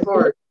in thy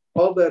heart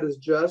all that is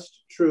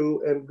just,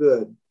 true, and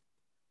good.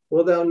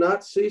 Will thou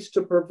not cease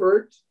to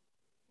pervert?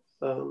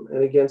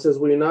 And again says,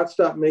 will you not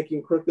stop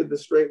making crooked the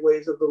straight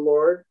ways of the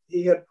Lord?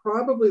 He had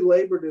probably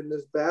labored in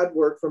this bad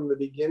work from the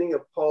beginning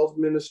of Paul's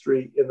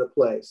ministry in the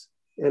place,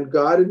 and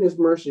God in his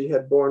mercy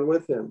had borne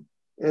with him.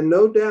 And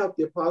no doubt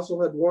the apostle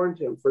had warned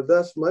him, for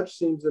thus much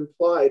seems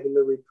implied in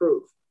the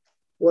reproof.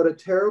 What a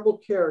terrible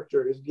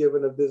character is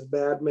given of this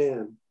bad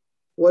man.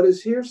 What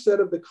is here said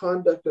of the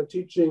conduct and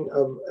teaching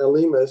of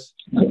Elymas,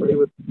 for he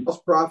was a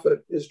false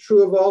prophet, is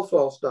true of all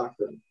false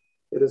doctrine.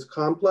 It is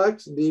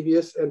complex,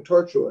 devious, and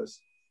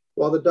tortuous,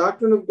 while the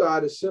doctrine of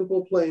God is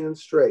simple, plain, and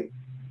straight,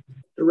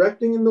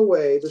 directing in the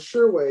way, the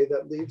sure way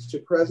that leads to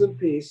present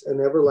peace and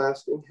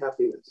everlasting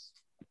happiness.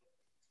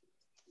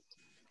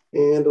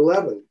 And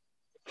 11.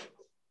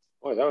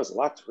 Boy, that was a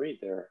lot to read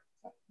there.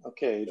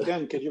 Okay,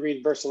 Jen, could you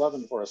read verse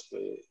 11 for us,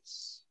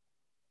 please?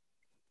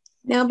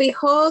 Now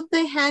behold,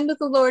 the hand of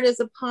the Lord is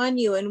upon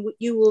you, and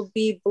you will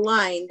be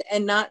blind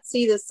and not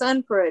see the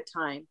sun for a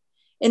time.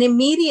 And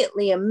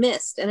immediately a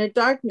mist and a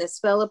darkness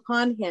fell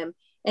upon him,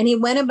 and he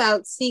went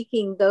about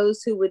seeking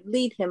those who would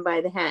lead him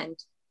by the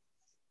hand.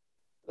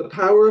 The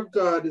power of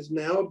God is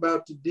now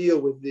about to deal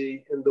with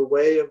thee in the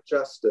way of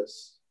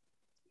justice.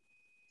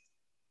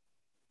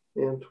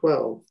 and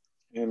 12.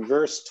 In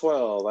verse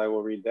 12, I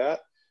will read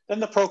that. Then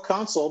the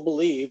proconsul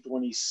believed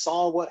when he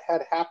saw what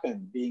had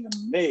happened, being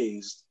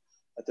amazed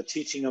at the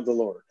teaching of the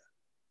Lord.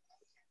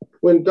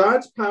 When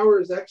God's power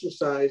is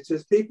exercised,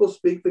 his people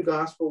speak the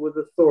gospel with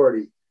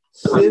authority.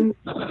 Sin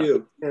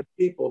rebuked, and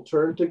people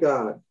turn to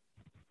God.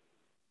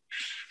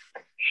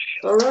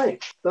 All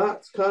right,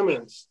 thoughts,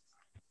 comments.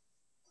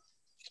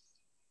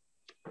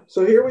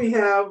 So here we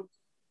have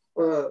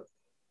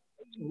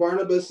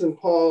Barnabas and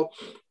Paul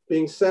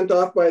being sent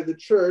off by the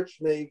church.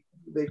 They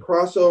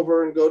cross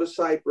over and go to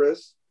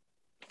Cyprus,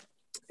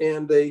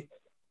 and they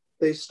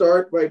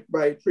start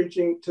by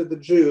preaching to the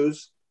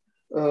Jews,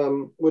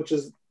 which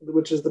is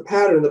the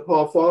pattern that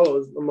Paul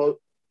follows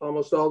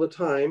almost all the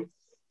time.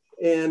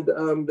 And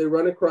they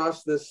run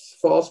across this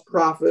false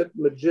prophet,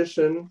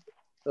 magician.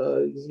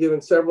 He's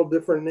given several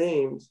different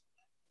names,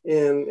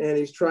 and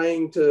he's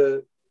trying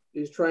to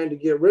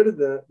get rid of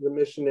the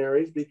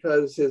missionaries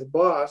because his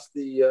boss,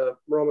 the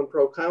Roman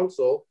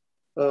proconsul,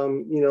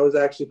 is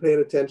actually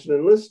paying attention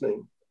and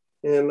listening.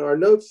 And our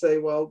notes say,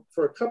 well,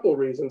 for a couple of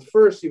reasons.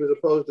 First, he was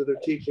opposed to their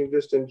teaching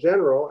just in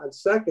general, and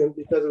second,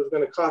 because it was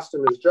going to cost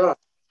him his job.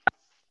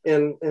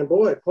 And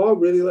boy, Paul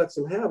really lets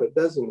him have it,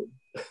 doesn't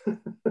he?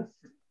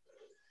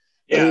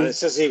 Yeah, it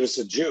says he was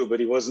a Jew, but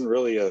he wasn't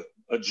really a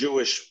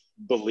Jewish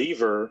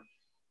believer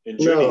in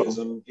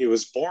Judaism. No. He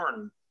was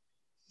born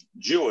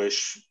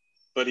Jewish,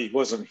 but he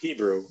wasn't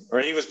Hebrew.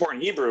 Or he was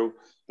born Hebrew,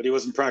 but he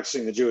wasn't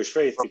practicing the Jewish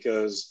faith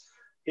because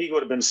he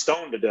would have been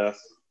stoned to death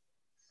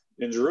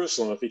in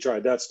Jerusalem if he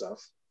tried that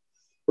stuff.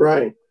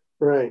 Right.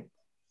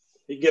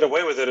 He'd get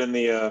away with it in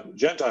the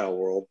Gentile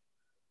world.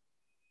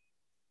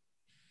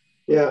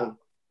 Yeah.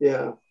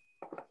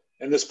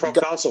 And this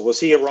proconsul, was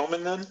he a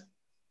Roman then?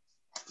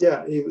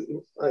 Yeah,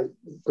 I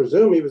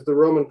presume he was the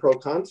Roman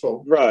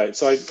proconsul. Right.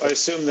 So I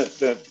assume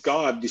that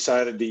God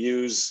decided to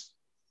use,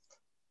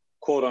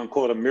 quote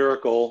unquote, a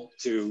miracle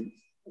to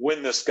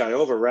win this guy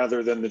over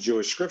rather than the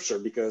Jewish scripture,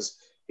 because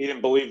he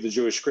didn't believe the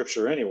Jewish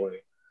scripture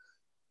anyway.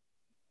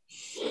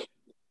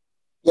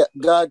 Yeah,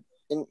 God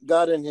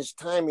in his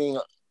timing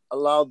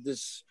allowed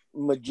this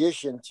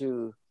magician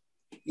to,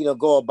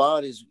 go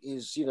about his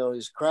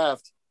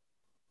craft,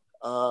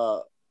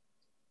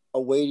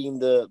 awaiting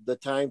the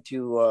time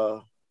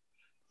to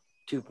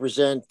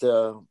present,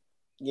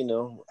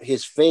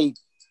 his fate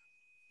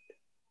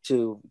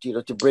to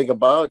bring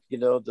about,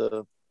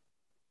 the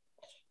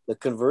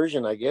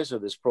conversion, I guess,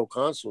 of this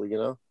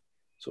proconsul,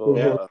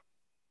 So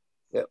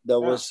that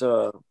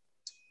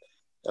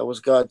was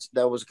God's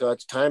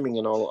timing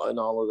and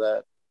all of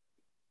that.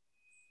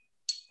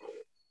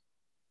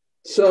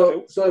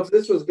 So if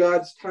this was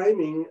God's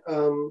timing,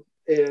 and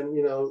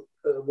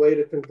a way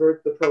to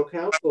convert the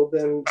proconsul,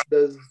 then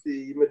does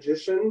the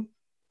magician,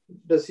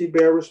 does he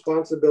bear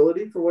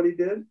responsibility for what he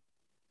did?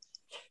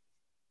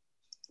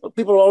 Well,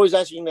 people are always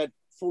asking that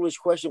foolish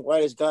question: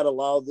 why does God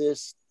allow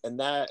this and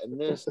that and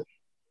this?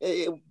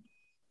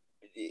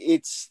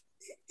 It's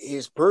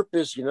his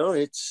purpose,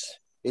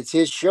 It's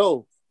his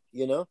show,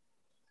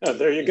 Oh,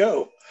 there you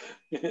go.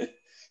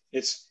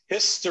 It's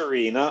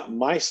history, not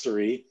my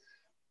story.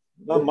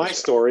 Not my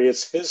story,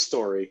 it's his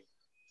story.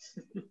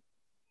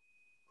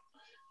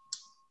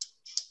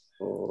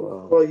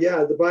 Well,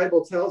 yeah, the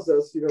Bible tells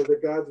us,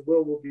 that God's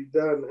will be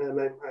done. And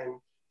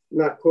I'm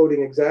not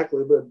quoting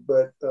exactly,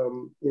 but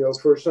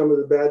for some of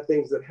the bad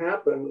things that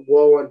happen,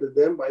 woe unto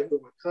them by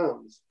whom it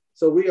comes.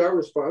 So we are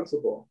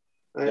responsible.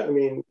 I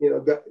mean,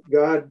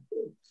 God,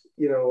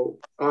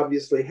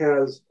 obviously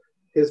has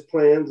his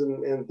plans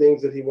and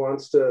things that he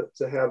wants to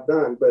have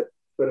done. But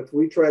if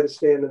we try to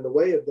stand in the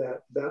way of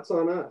that, that's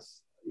on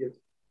us.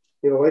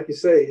 Like you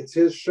say, it's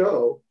his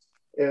show.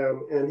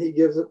 And he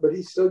gives it, but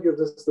he still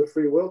gives us the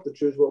free will to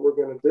choose what we're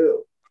going to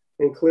do.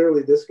 And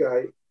clearly this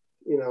guy,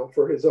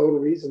 for his own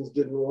reasons,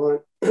 didn't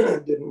want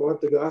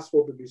the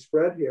gospel to be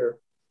spread here.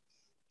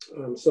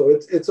 So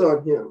it's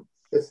on him.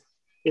 It's,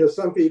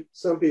 some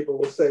people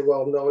will say,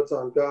 well, no, it's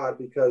on God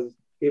because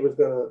he was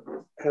going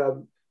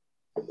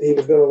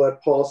to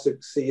let Paul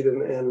succeed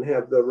and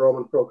have the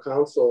Roman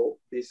proconsul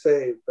be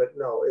saved. But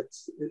no,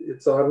 it's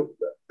on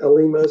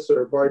Elymas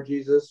or Bar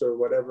Jesus or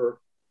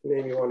whatever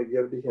name you want to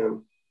give to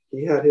him.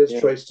 He had his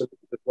choice to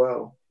make as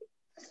well.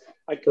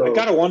 I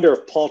got to wonder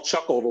if Paul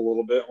chuckled a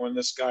little bit when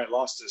this guy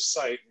lost his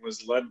sight and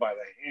was led by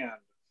the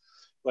hand.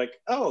 Like,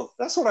 oh,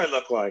 that's what I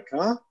look like,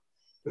 huh?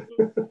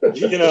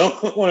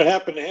 When it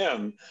happened to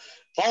him.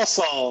 Paul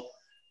saw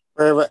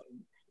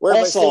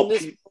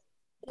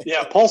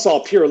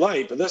pure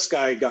light, but this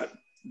guy got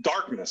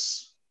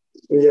darkness.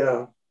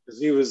 Yeah. Because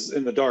he was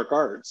in the dark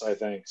arts, I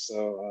think.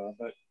 So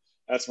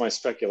that's my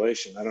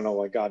speculation. I don't know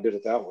why God did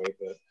it that way,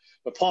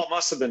 but Paul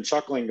must have been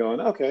chuckling,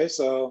 going, "Okay,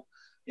 so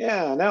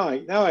yeah, now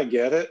I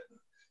get it,"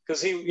 because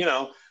he,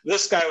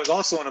 this guy was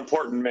also an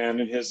important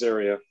man in his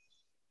area.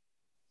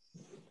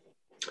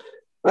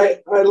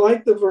 I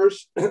like the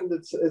verse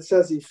that it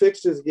says he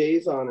fixed his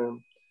gaze on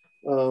him.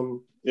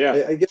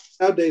 I guess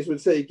nowadays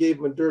would say he gave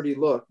him a dirty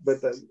look,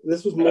 but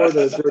this was more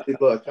than a dirty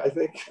look, I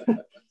think.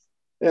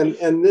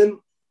 And then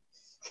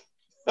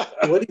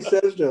what he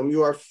says to him,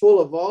 you are full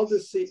of all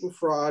deceit and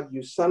fraud,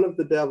 you son of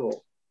the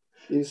devil.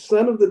 You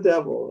son of the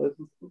devil,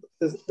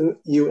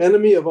 you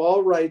enemy of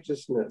all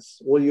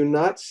righteousness, will you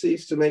not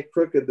cease to make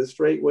crooked the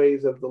straight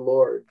ways of the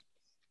Lord?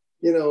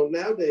 You know,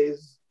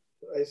 nowadays,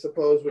 I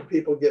suppose when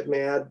people get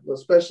mad,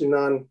 especially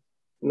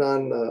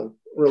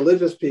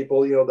non-religious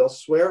people, you know, they'll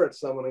swear at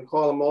someone and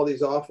call them all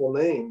these awful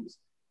names.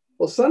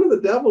 Well, son of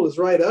the devil is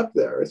right up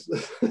there.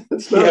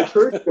 It's not a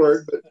curse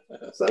word,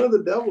 but son of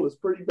the devil is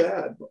pretty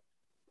bad.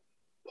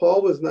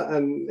 Paul was not,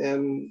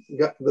 and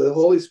the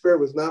Holy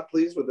Spirit was not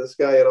pleased with this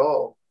guy at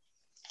all.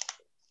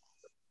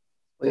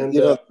 And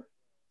you know,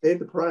 paid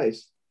the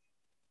price.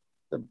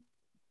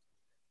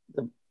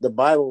 The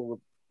Bible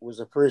was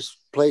the first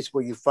place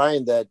where you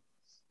find that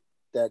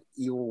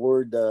evil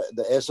word,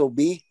 the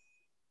SOB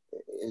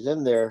is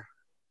in there.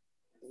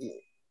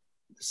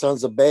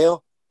 Sons of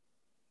Baal.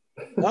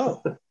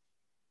 Oh,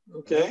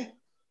 okay.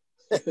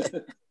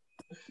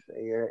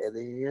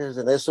 Here's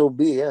an SOB.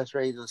 Yeah, that's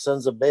right. The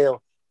sons of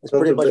Baal. It's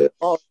pretty much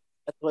Paul.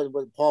 That's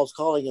what Paul's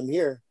calling him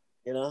here.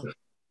 You know,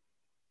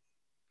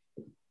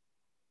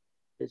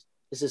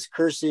 this is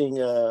cursing.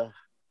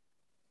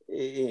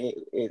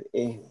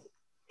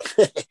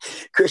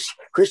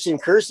 Christian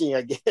cursing,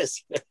 I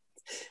guess.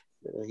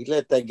 He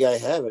let that guy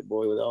have it,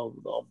 boy, with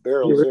all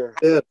barrels there.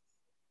 Did.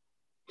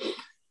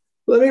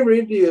 Let me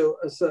read to you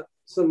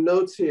some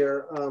notes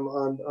here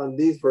on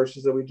these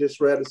verses that we just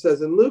read. It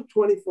says in Luke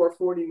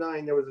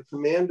 24:49, there was a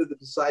command to the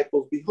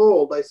disciples,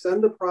 behold, I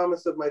send the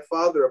promise of my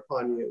Father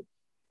upon you,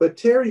 but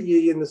tarry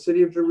ye in the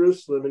city of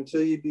Jerusalem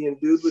until ye be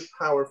endued with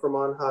power from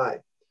on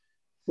high.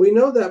 We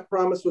know that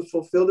promise was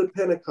fulfilled at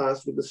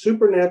Pentecost with the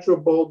supernatural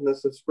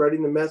boldness of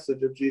spreading the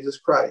message of Jesus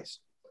Christ.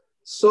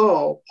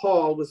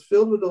 Paul, was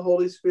filled with the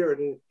Holy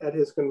Spirit at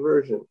his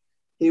conversion.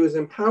 He was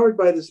empowered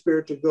by the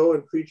Spirit to go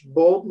and preach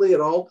boldly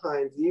at all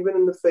times, even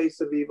in the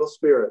face of evil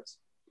spirits.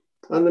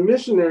 On the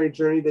missionary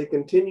journey, they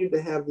continued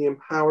to have the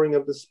empowering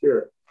of the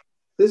Spirit.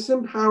 This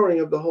empowering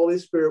of the Holy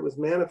Spirit was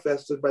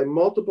manifested by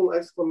multiple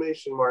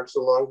exclamation marks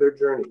along their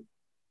journey.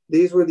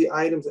 These were the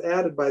items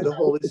added by the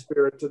Holy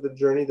Spirit to the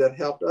journey that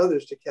helped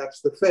others to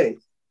catch the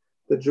faith.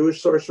 The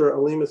Jewish sorcerer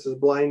Elymas's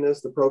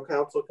blindness, the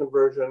proconsul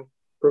conversion,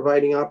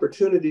 providing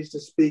opportunities to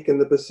speak in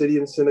the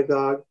Pisidian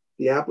synagogue,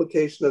 the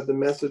application of the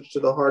message to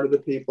the heart of the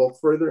people,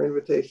 further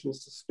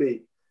invitations to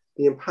speak.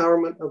 The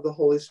empowerment of the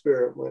Holy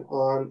Spirit went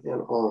on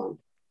and on.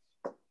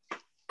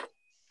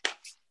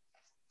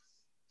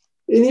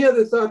 Any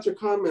other thoughts or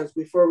comments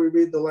before we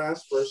read the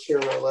last verse here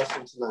in our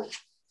lesson tonight?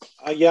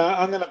 Yeah,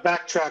 I'm going to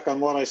backtrack on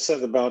what I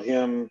said about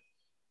him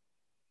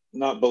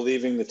not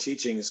believing the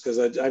teachings, because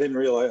I didn't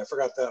realize, I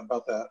forgot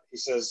about that. He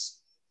says,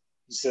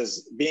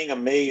 being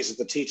amazed at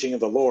the teaching of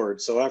the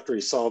Lord. So after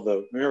he saw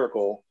the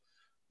miracle,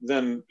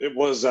 then it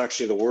was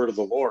actually the word of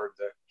the Lord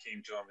that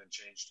came to him and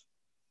changed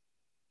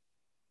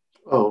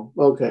him. Oh,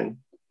 okay.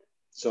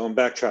 So I'm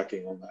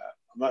backtracking on that.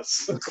 I'm not.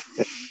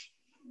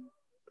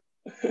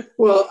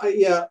 Well,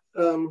 yeah.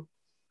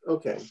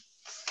 Okay.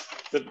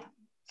 But,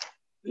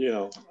 you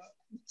know,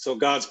 so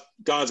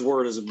God's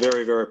word is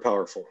very, very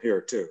powerful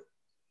here too.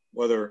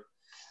 Whether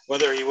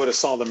he would have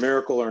saw the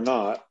miracle or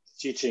not,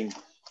 teaching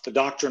the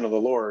doctrine of the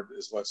Lord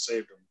is what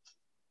saved him.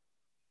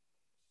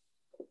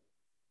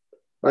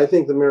 I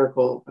think the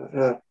miracle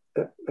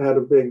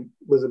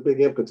was a big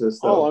impetus,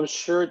 though. Oh, I'm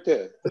sure it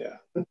did. Yeah,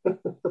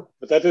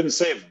 but that didn't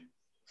save him.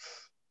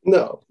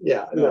 No.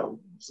 Yeah. No.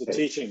 It's the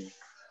teaching.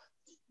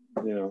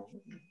 You know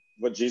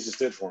what Jesus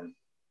did for him.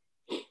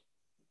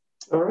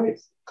 All right.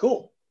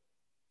 Cool.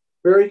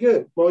 Very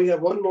good. Well, you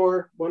have one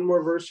more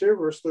verse here,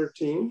 verse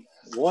 13.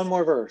 One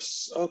more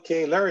verse.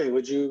 Okay, Larry,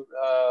 would you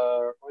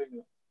wait a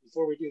minute,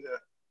 before we do that?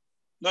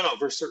 No,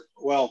 verse.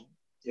 Well,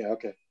 yeah,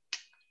 okay.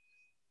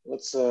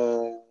 Let's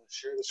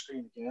share the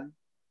screen again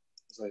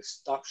as I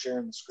stop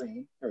sharing the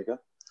screen. There we go.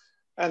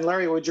 And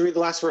Larry, would you read the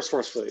last verse for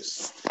us,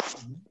 please?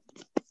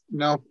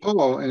 Now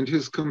Paul and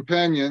his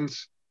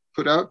companions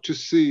put out to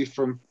sea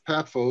from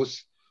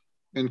Paphos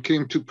and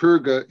came to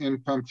Perga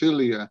in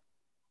Pamphylia.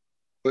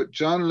 But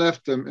John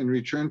left them and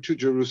returned to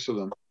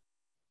Jerusalem.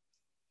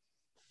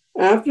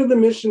 After the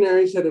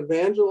missionaries had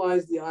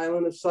evangelized the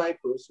island of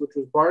Cyprus, which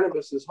was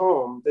Barnabas's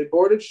home, they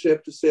boarded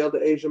ship to sail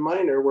to Asia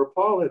Minor, where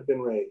Paul had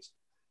been raised.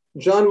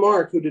 John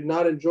Mark, who did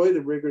not enjoy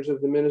the rigors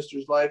of the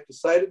minister's life,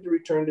 decided to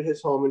return to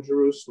his home in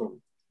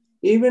Jerusalem.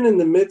 Even in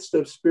the midst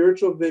of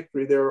spiritual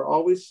victory, there are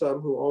always some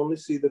who only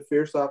see the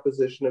fierce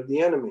opposition of the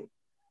enemy.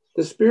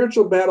 The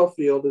spiritual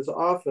battlefield is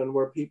often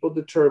where people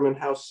determine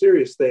how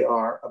serious they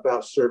are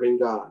about serving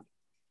God.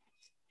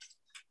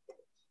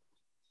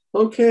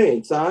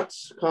 Okay,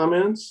 thoughts,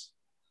 comments?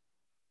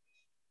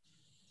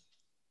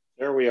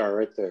 There we are,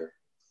 right there.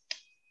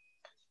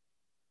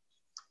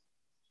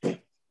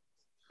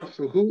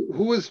 So who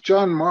was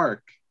John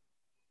Mark?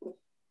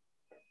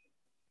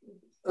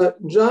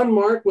 John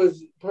Mark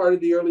was part of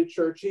the early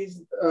church.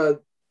 He's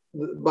the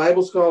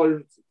Bible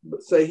scholars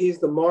say he's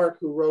the Mark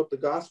who wrote the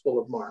Gospel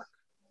of Mark.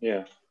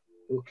 Yeah.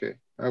 Okay,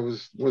 I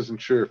wasn't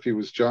sure if he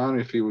was John,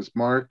 if he was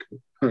Mark.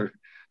 There's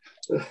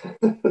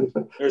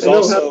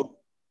also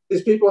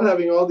these people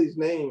having all these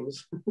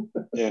names.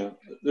 Yeah,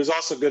 there's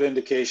also good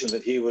indication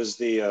that he was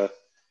the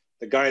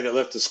guy that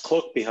left his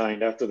cloak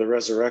behind after the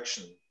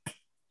resurrection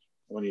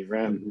when he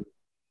ran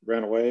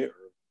away, or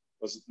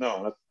was it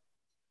no,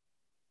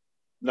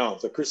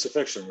 the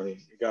crucifixion when he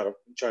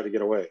tried to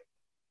get away.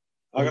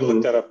 I'm gonna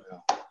look that up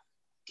now.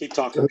 Keep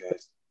talking,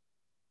 guys.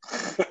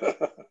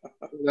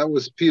 That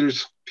was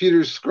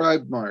Peter's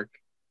scribe mark.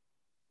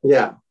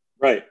 Yeah.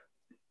 Right.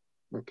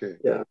 Okay.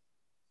 Yeah.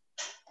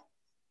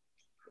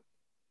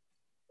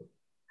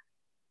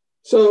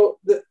 So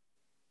the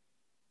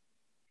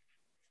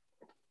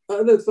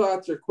other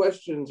thoughts or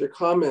questions or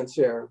comments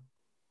here.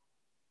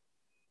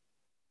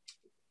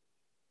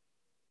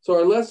 So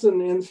our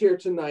lesson ends here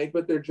tonight,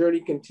 but their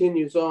journey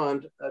continues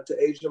on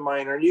to Asia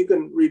Minor, and you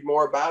can read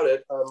more about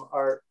it.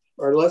 Our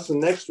lesson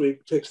next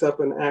week picks up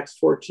in Acts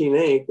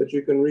 14:8, but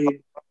you can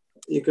read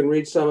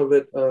some of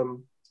it,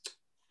 some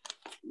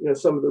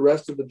of the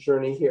rest of the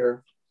journey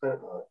here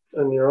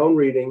on your own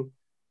reading.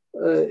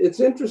 It's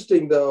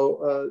interesting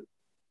though,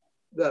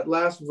 that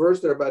last verse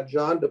there about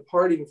John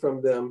departing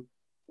from them.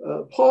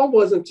 Paul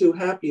wasn't too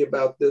happy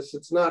about this.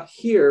 It's not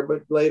here,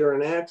 but later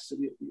in Acts,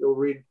 you'll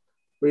read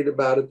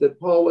about it, that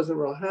Paul wasn't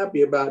real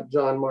happy about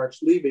John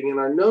Mark's leaving. And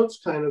our notes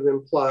kind of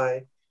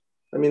imply,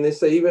 they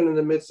say, even in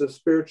the midst of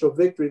spiritual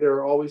victory, there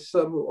are always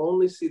some who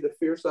only see the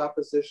fierce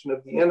opposition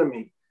of the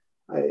enemy.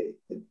 It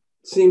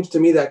seems to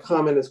me that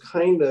comment is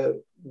kind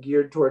of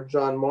geared toward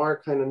John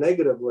Mark kind of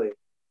negatively.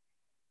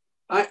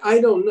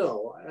 I don't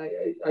know.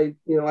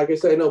 Like I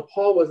said, I know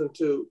Paul wasn't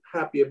too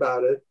happy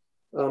about it.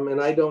 And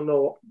I don't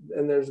know.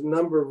 And there's a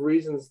number of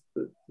reasons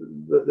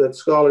that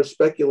scholars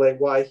speculate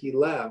why he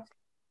left.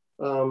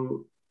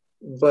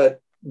 But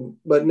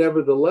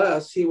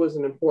nevertheless, he was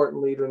an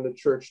important leader in the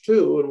church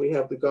too. And we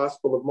have the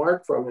Gospel of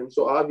Mark from him.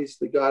 So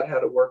obviously God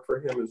had to work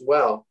for him as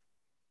well.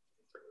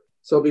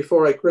 So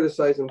before I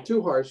criticize him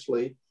too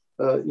harshly,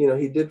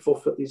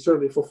 he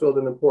certainly fulfilled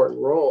an important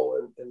role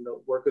in the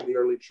work of the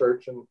early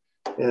church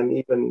and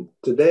even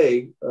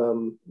today,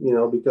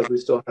 because we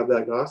still have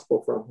that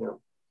gospel from him.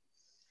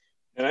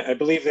 And I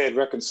believe they had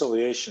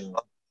reconciliation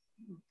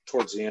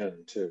towards the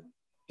end too.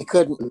 He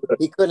couldn't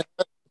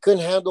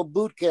handle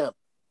boot camp.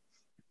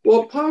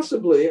 Well,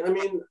 possibly.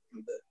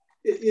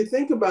 You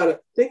think about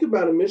it. Think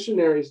about a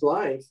missionary's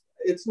life.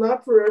 It's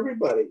not for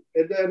everybody,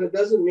 and it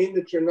doesn't mean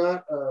that you're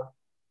not a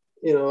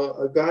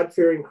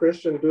God-fearing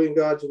Christian doing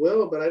God's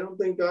will. But I don't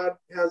think God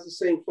has the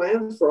same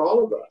plans for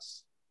all of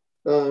us.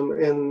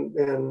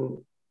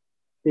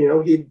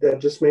 That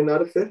just may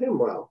not have fit him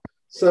well.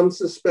 Some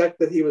suspect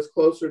that he was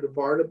closer to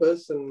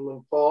Barnabas, and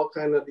when Paul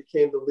kind of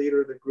became the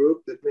leader of the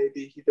group, that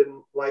maybe he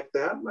didn't like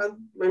that.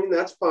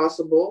 That's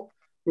possible.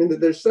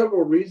 There's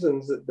several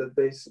reasons that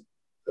they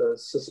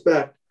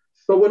suspect.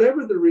 But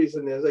whatever the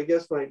reason is, I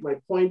guess my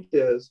point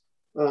is,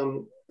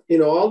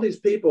 all these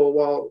people,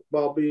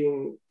 while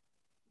being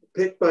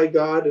picked by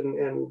God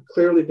and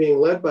clearly being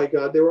led by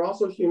God, they were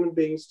also human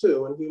beings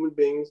too, and human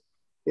beings,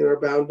 are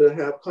bound to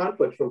have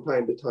conflict from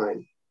time to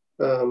time.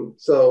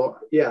 So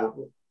yeah,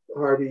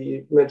 Harvey,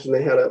 you mentioned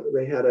they had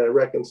a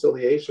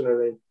reconciliation, or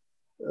they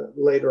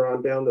later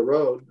on down the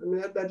road.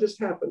 That just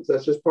happens.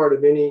 That's just part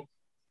of any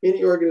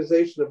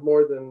organization of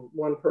more than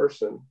one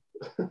person.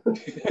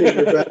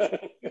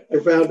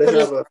 you're bound to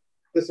have a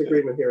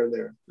disagreement here and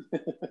there.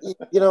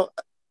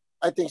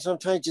 I think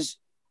sometimes just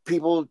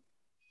people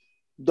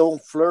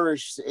don't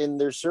flourish in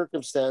their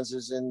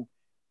circumstances, and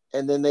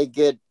then they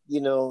get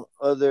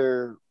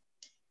other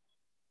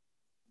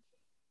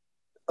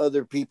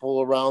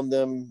people around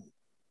them,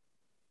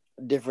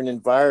 different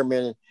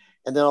environment,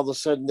 and then all of a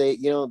sudden they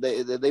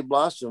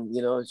blossom.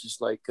 It's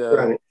just like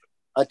right.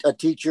 a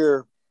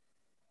teacher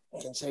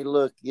can say,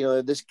 look,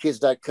 this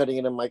kid's not cutting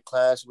into my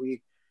class.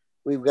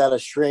 We've got a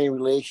strained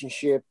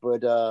relationship,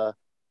 but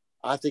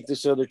I think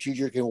this other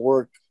teacher can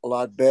work a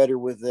lot better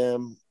with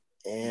them,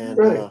 and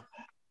right.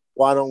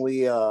 Why don't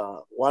we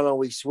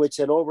switch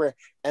that over?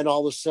 And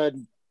all of a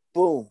sudden,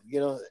 boom,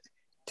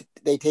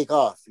 they take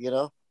off.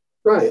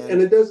 Right,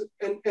 and it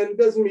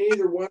doesn't mean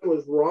either one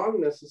was wrong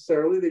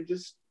necessarily. They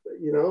just,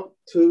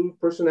 two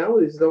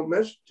personalities don't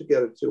mesh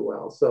together too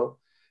well. So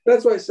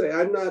that's why I say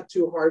I'm not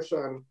too harsh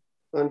on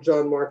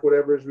John Mark,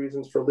 whatever his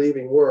reasons for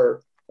leaving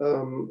were.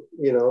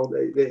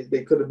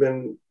 They could have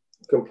been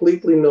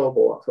completely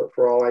noble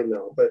for all I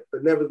know. But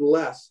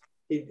nevertheless,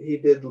 he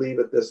did leave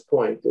at this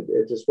point.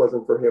 It just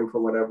wasn't for him for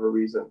whatever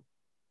reason.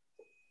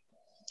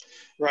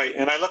 Right,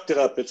 and I looked it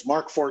up. It's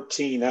Mark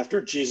 14.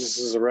 After Jesus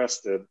is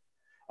arrested,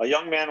 a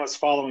young man was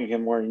following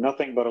him wearing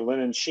nothing but a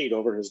linen sheet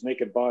over his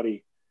naked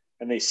body,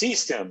 and they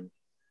seized him,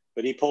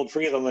 but he pulled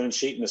free of the linen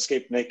sheet and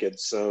escaped naked.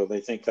 So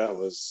they think that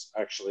was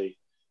actually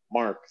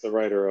Mark, the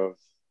writer of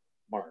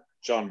Mark,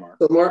 John Mark.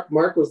 So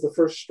Mark was the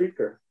first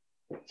streaker.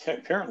 Yeah,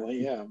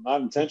 apparently, yeah,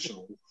 not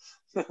intentional.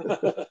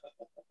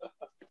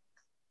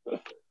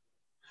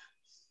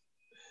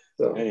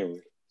 Anyway,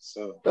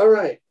 all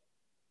right.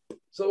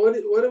 So what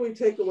do we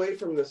take away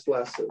from this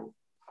lesson?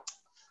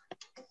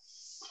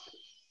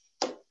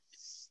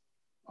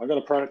 I'm going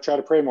to try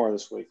to pray more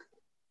this week.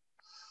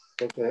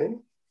 Okay.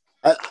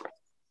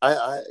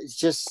 it's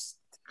just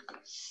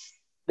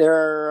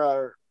there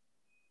are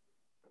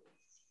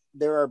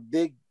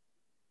big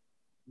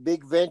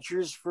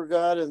ventures for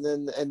God,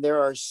 and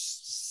there are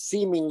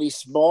seemingly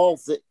small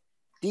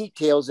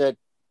details that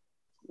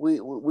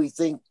we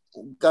think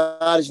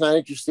God is not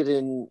interested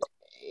in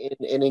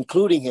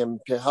including him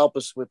to help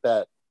us with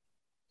that.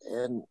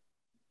 And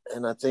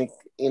I think,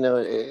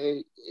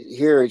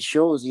 here it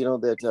shows,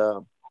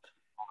 that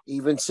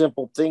even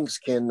simple things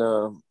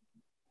can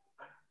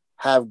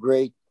have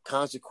great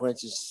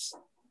consequences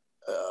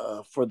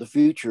for the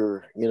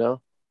future,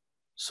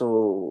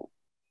 So,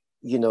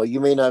 you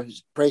may not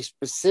pray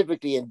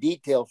specifically in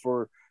detail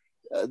for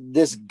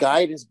this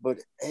guidance, but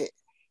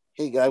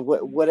hey, God,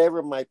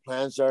 whatever my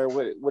plans are,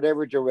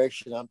 whatever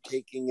direction I'm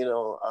taking,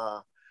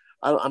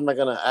 I'm not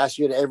gonna ask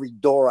you at every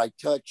door I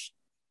touch,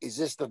 is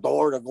this the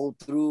door to go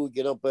through,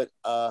 But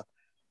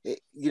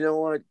you know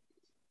what?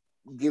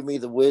 Give me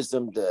the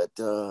wisdom that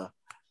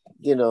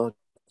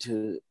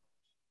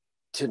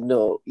to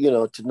know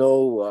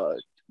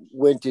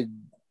when to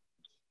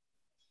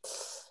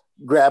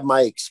grab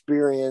my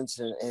experience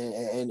and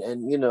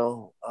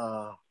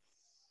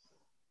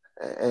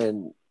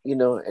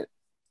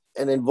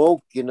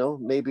invoke,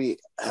 maybe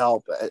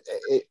help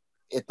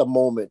at the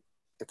moment,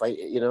 if I,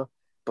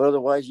 but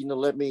otherwise,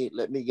 let me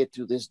get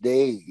through this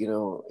day,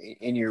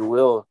 in your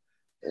will,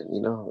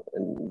 and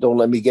and don't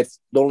let me get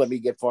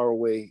far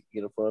away,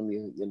 from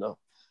you,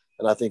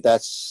 and I think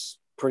that's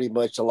pretty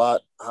much a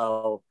lot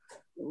how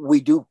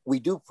we do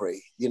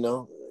pray,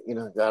 God,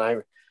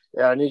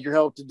 I need your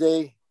help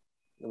today.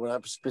 We're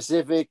not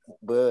specific,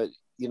 but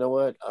you know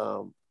what?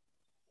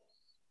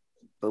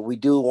 But we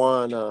do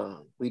want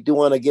to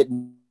get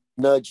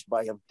nudged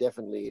by him,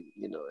 definitely,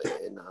 and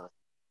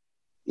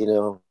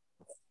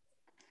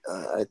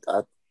I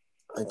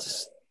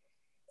just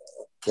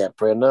can't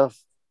pray enough.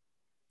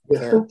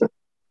 Can't.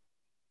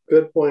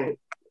 Good point.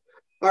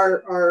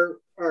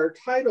 Our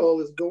title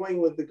is Going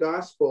with the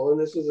Gospel, and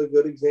this is a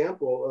good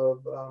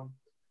example of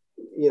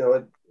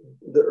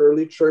the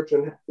early church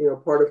and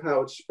part of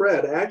how it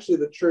spread. Actually,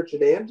 the church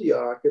at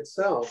Antioch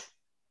itself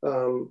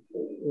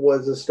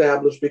was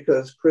established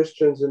because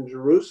Christians in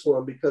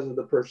Jerusalem, because of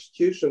the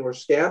persecution, were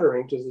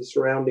scattering to the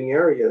surrounding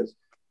areas,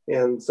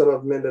 and some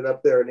of them ended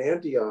up there in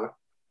Antioch.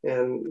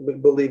 And we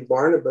believe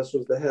Barnabas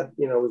was the head,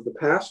 was the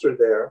pastor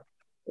there,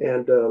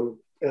 and of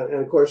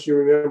course you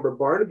remember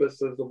Barnabas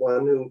was the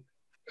one who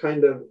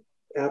kind of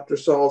after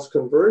Paul's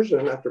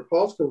conversion,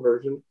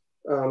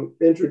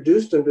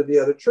 introduced him to the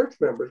other church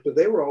members, because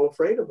they were all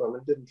afraid of him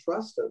and didn't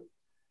trust him.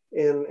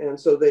 And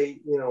so they,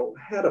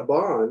 had a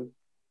bond.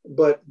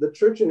 But the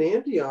church in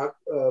Antioch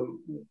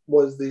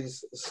was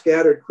these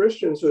scattered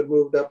Christians who had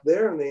moved up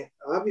there, and they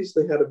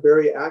obviously had a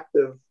very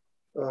active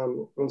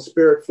and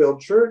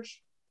spirit-filled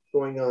church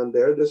going on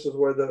there. This is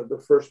where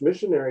the first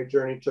missionary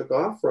journey took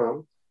off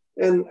from.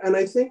 And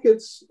I think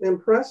it's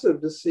impressive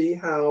to see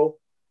how,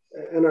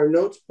 and our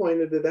notes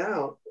pointed it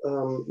out,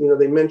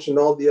 they mentioned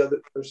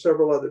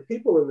several other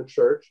people in the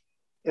church,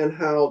 and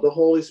how the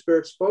Holy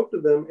Spirit spoke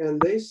to them, and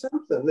they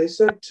sent them. They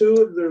sent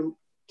two of the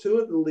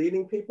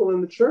leading people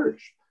in the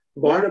church,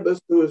 Barnabas,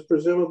 who was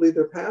presumably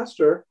their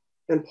pastor,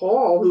 and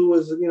Paul, who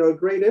was, a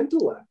great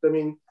intellect. I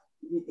mean,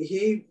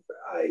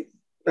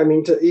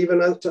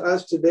 to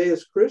us today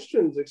as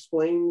Christians,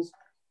 explains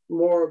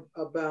more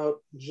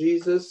about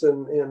Jesus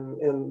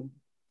and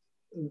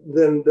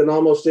than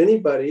almost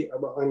anybody.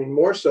 I mean,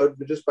 more so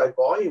just by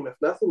volume, if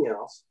nothing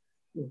else.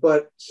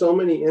 But so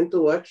many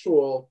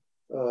intellectual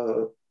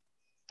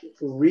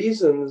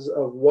reasons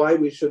of why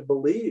we should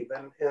believe,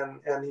 and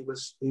he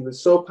was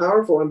so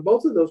powerful. And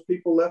both of those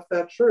people left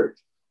that church.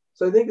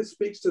 So I think it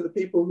speaks to the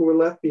people who were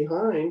left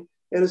behind,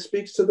 and it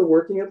speaks to the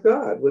working of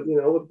God. With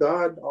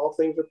God, all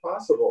things are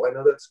possible. I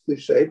know that's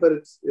cliche, but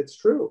it's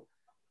true.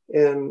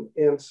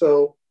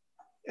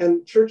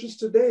 And churches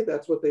today,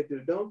 that's what they do,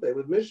 don't they?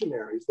 With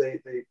missionaries, they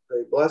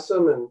bless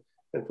them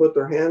and put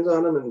their hands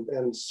on them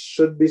and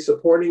should be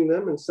supporting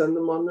them and send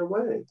them on their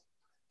way.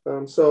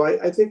 So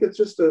I think it's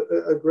just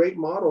a great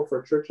model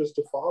for churches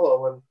to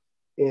follow,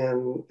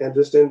 and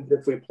just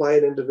if we apply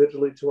it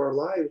individually to our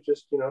lives,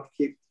 just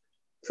keep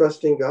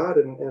trusting God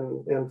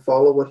and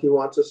follow what He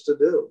wants us to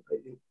do.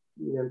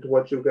 And to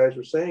what you guys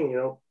were saying,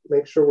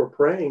 make sure we're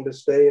praying to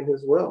stay in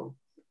His will.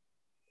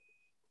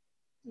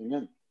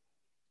 Amen.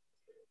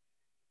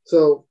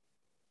 So,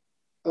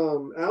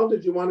 Al,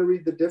 did you want to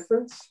read the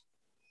difference?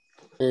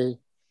 Okay.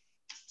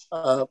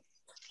 I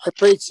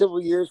prayed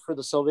several years for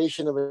the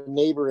salvation of a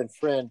neighbor and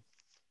friend.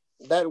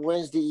 That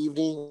Wednesday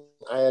evening,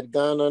 I had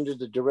gone under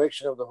the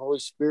direction of the Holy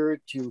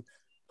Spirit to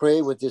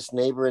pray with this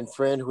neighbor and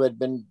friend who had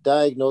been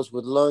diagnosed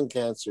with lung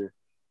cancer.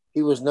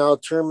 He was now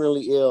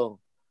terminally ill.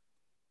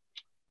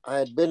 I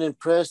had been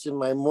impressed in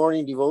my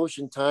morning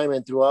devotion time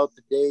and throughout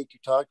the day to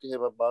talk to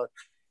him about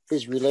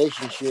his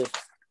relationship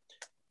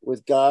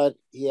with God.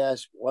 He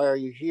asked, "Why are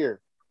you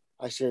here?"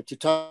 I said, "To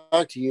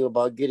talk to you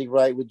about getting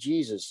right with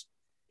Jesus."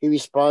 He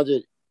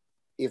responded,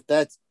 If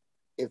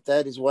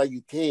that is why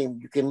you came,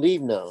 you can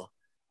leave now."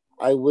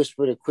 I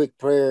whispered a quick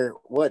prayer.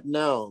 "What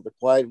now?" The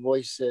quiet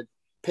voice said,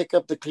 pick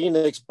up the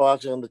Kleenex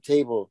box on the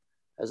table.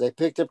 As I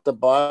picked up the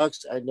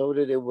box, I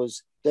noted it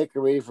was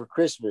decorated for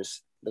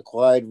Christmas. The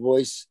quiet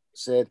voice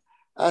said,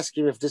 ask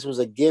him if this was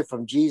a gift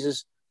from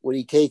Jesus, would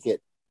he take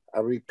it? I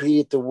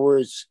repeated the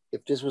words,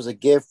 if this was a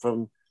gift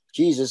from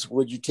Jesus,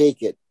 would you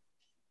take it?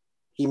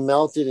 He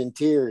melted in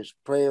tears.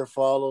 Prayer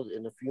followed.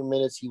 In a few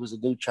minutes, he was a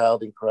new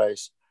child in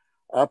Christ.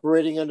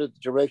 Operating under the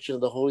direction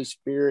of the Holy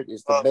Spirit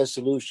is the best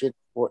solution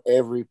for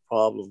every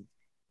problem.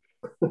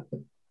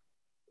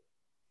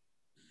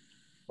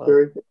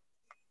 Very good.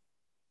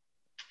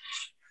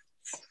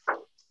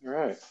 All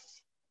right.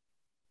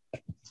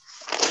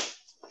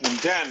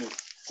 And Dan,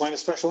 point of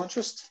special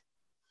interest?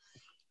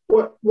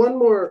 What one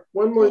more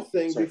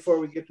thing sorry. before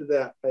we get to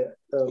that.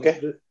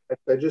 Okay.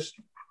 I just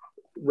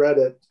read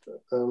it.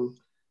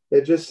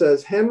 It just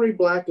says Henry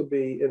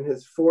Blackaby in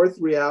his fourth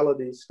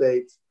reality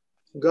states,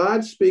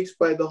 God speaks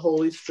by the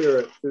Holy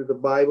Spirit through the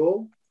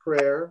Bible,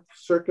 prayer,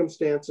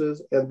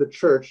 circumstances, and the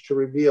church to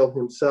reveal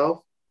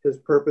himself, his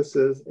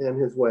purposes,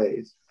 and his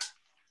ways.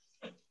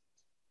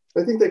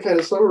 I think that kind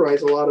of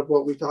summarizes a lot of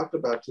what we talked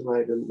about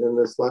tonight in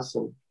this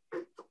lesson.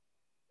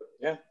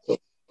 Yeah. So,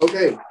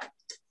 okay.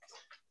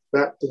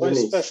 Back to What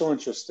Denise. special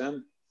interest,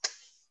 Dan?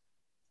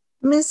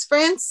 Miss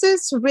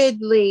Frances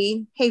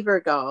Ridley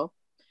Havergal,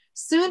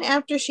 soon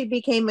after she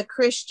became a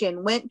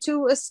Christian, went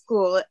to a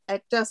school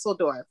at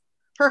Dusseldorf.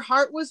 Her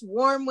heart was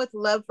warm with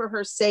love for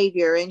her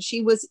Savior, and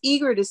she was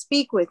eager to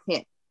speak with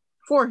him,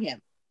 for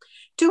him.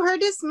 To her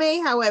dismay,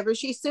 however,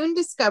 she soon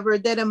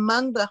discovered that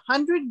among the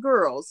 100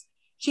 girls,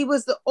 she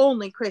was the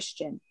only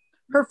Christian.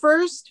 Her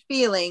first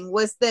feeling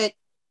was that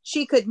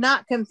she could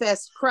not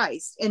confess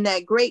Christ in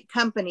that great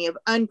company of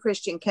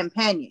unchristian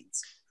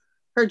companions.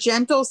 Her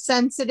gentle,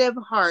 sensitive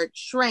heart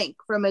shrank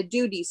from a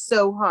duty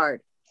so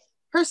hard.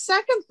 Her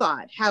second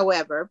thought,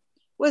 however,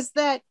 was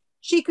that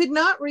she could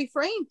not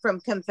refrain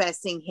from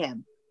confessing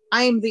him.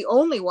 I am the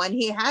only one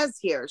he has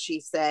here, she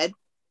said.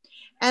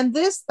 And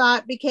this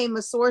thought became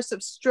a source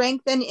of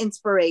strength and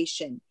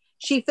inspiration.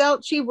 She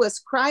felt she was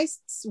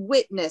Christ's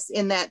witness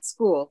in that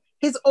school,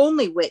 his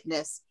only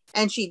witness,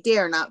 and she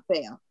dare not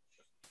fail.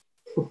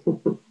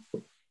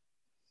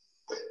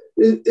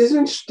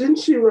 Didn't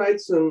she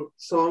write some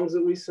songs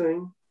that we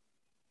sing?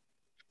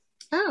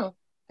 Oh,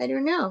 I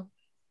don't know.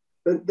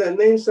 That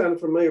name sounded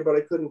familiar, but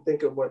I couldn't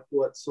think of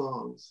what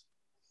songs.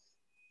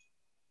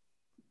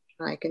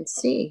 I can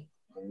see.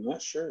 I'm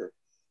not sure.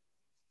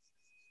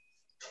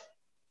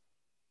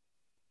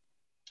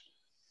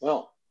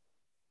 Well.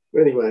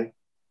 Anyway.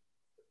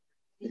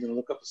 You going to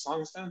look up the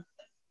songs then?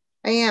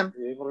 I am. Are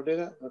you able to do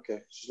that? Okay,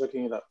 she's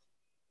looking it up.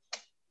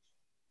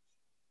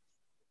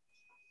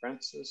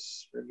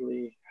 Frances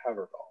Ridley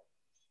Havergal.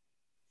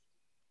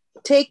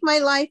 Take my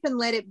life and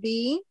let it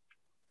be,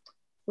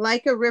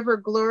 like a river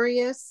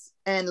glorious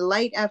and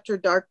light after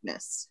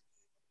darkness.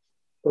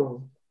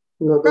 Oh,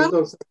 no,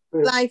 those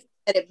don't. Life,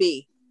 let it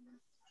be.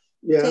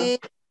 Yeah.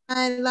 Take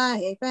my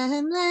life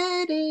and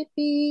let it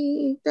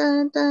be.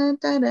 Dun, dun,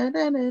 dun, dun,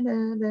 dun, dun,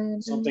 dun,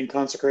 dun. Something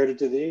consecrated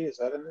to thee, is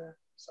that in there?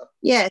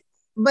 Yes,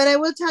 but I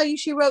will tell you,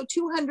 she wrote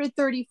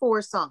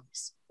 234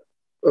 songs.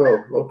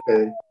 Oh,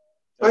 okay.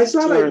 That's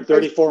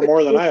 234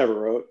 more than I ever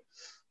wrote.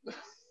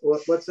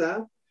 What's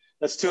that?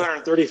 That's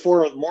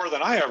 234 more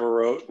than I ever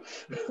wrote.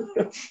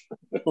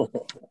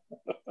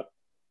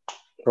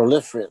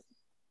 Proliferate.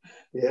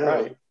 Yeah.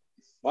 Right.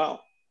 Wow.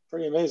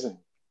 Pretty amazing.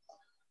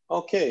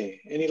 Okay.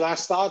 Any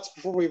last thoughts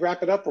before we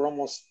wrap it up? We're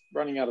almost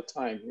running out of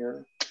time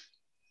here.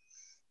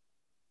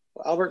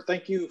 Well, Albert,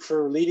 thank you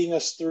for leading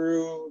us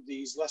through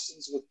these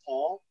lessons with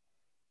Paul.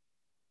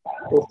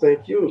 Well,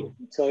 thank you.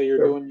 Until you're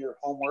doing your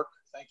homework.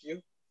 Thank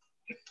you.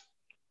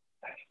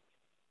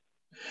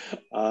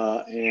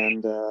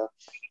 I'm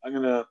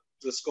going to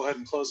let's go ahead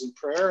and close in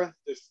prayer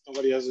if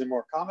nobody has any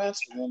more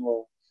comments, and then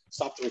we'll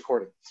stop the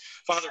recording.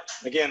 Father,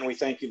 again, we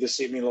thank you this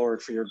evening,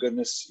 Lord, for your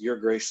goodness, your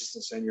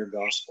graciousness, and your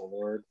gospel,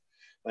 Lord.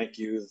 Thank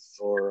you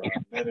for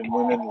men and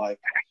women like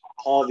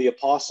Paul the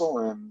Apostle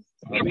and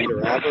our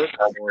leader Albert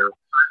for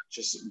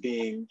just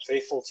being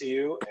faithful to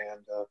you, and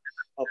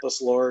help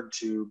us, Lord,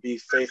 to be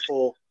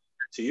faithful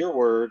to your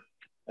word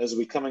as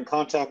we come in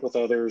contact with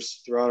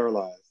others throughout our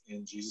life.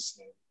 In Jesus'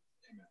 name.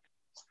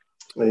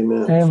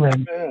 Amen.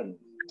 Amen. Amen.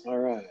 All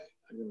right.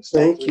 I'm going to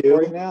stop the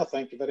recording now.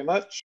 Thank you very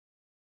much.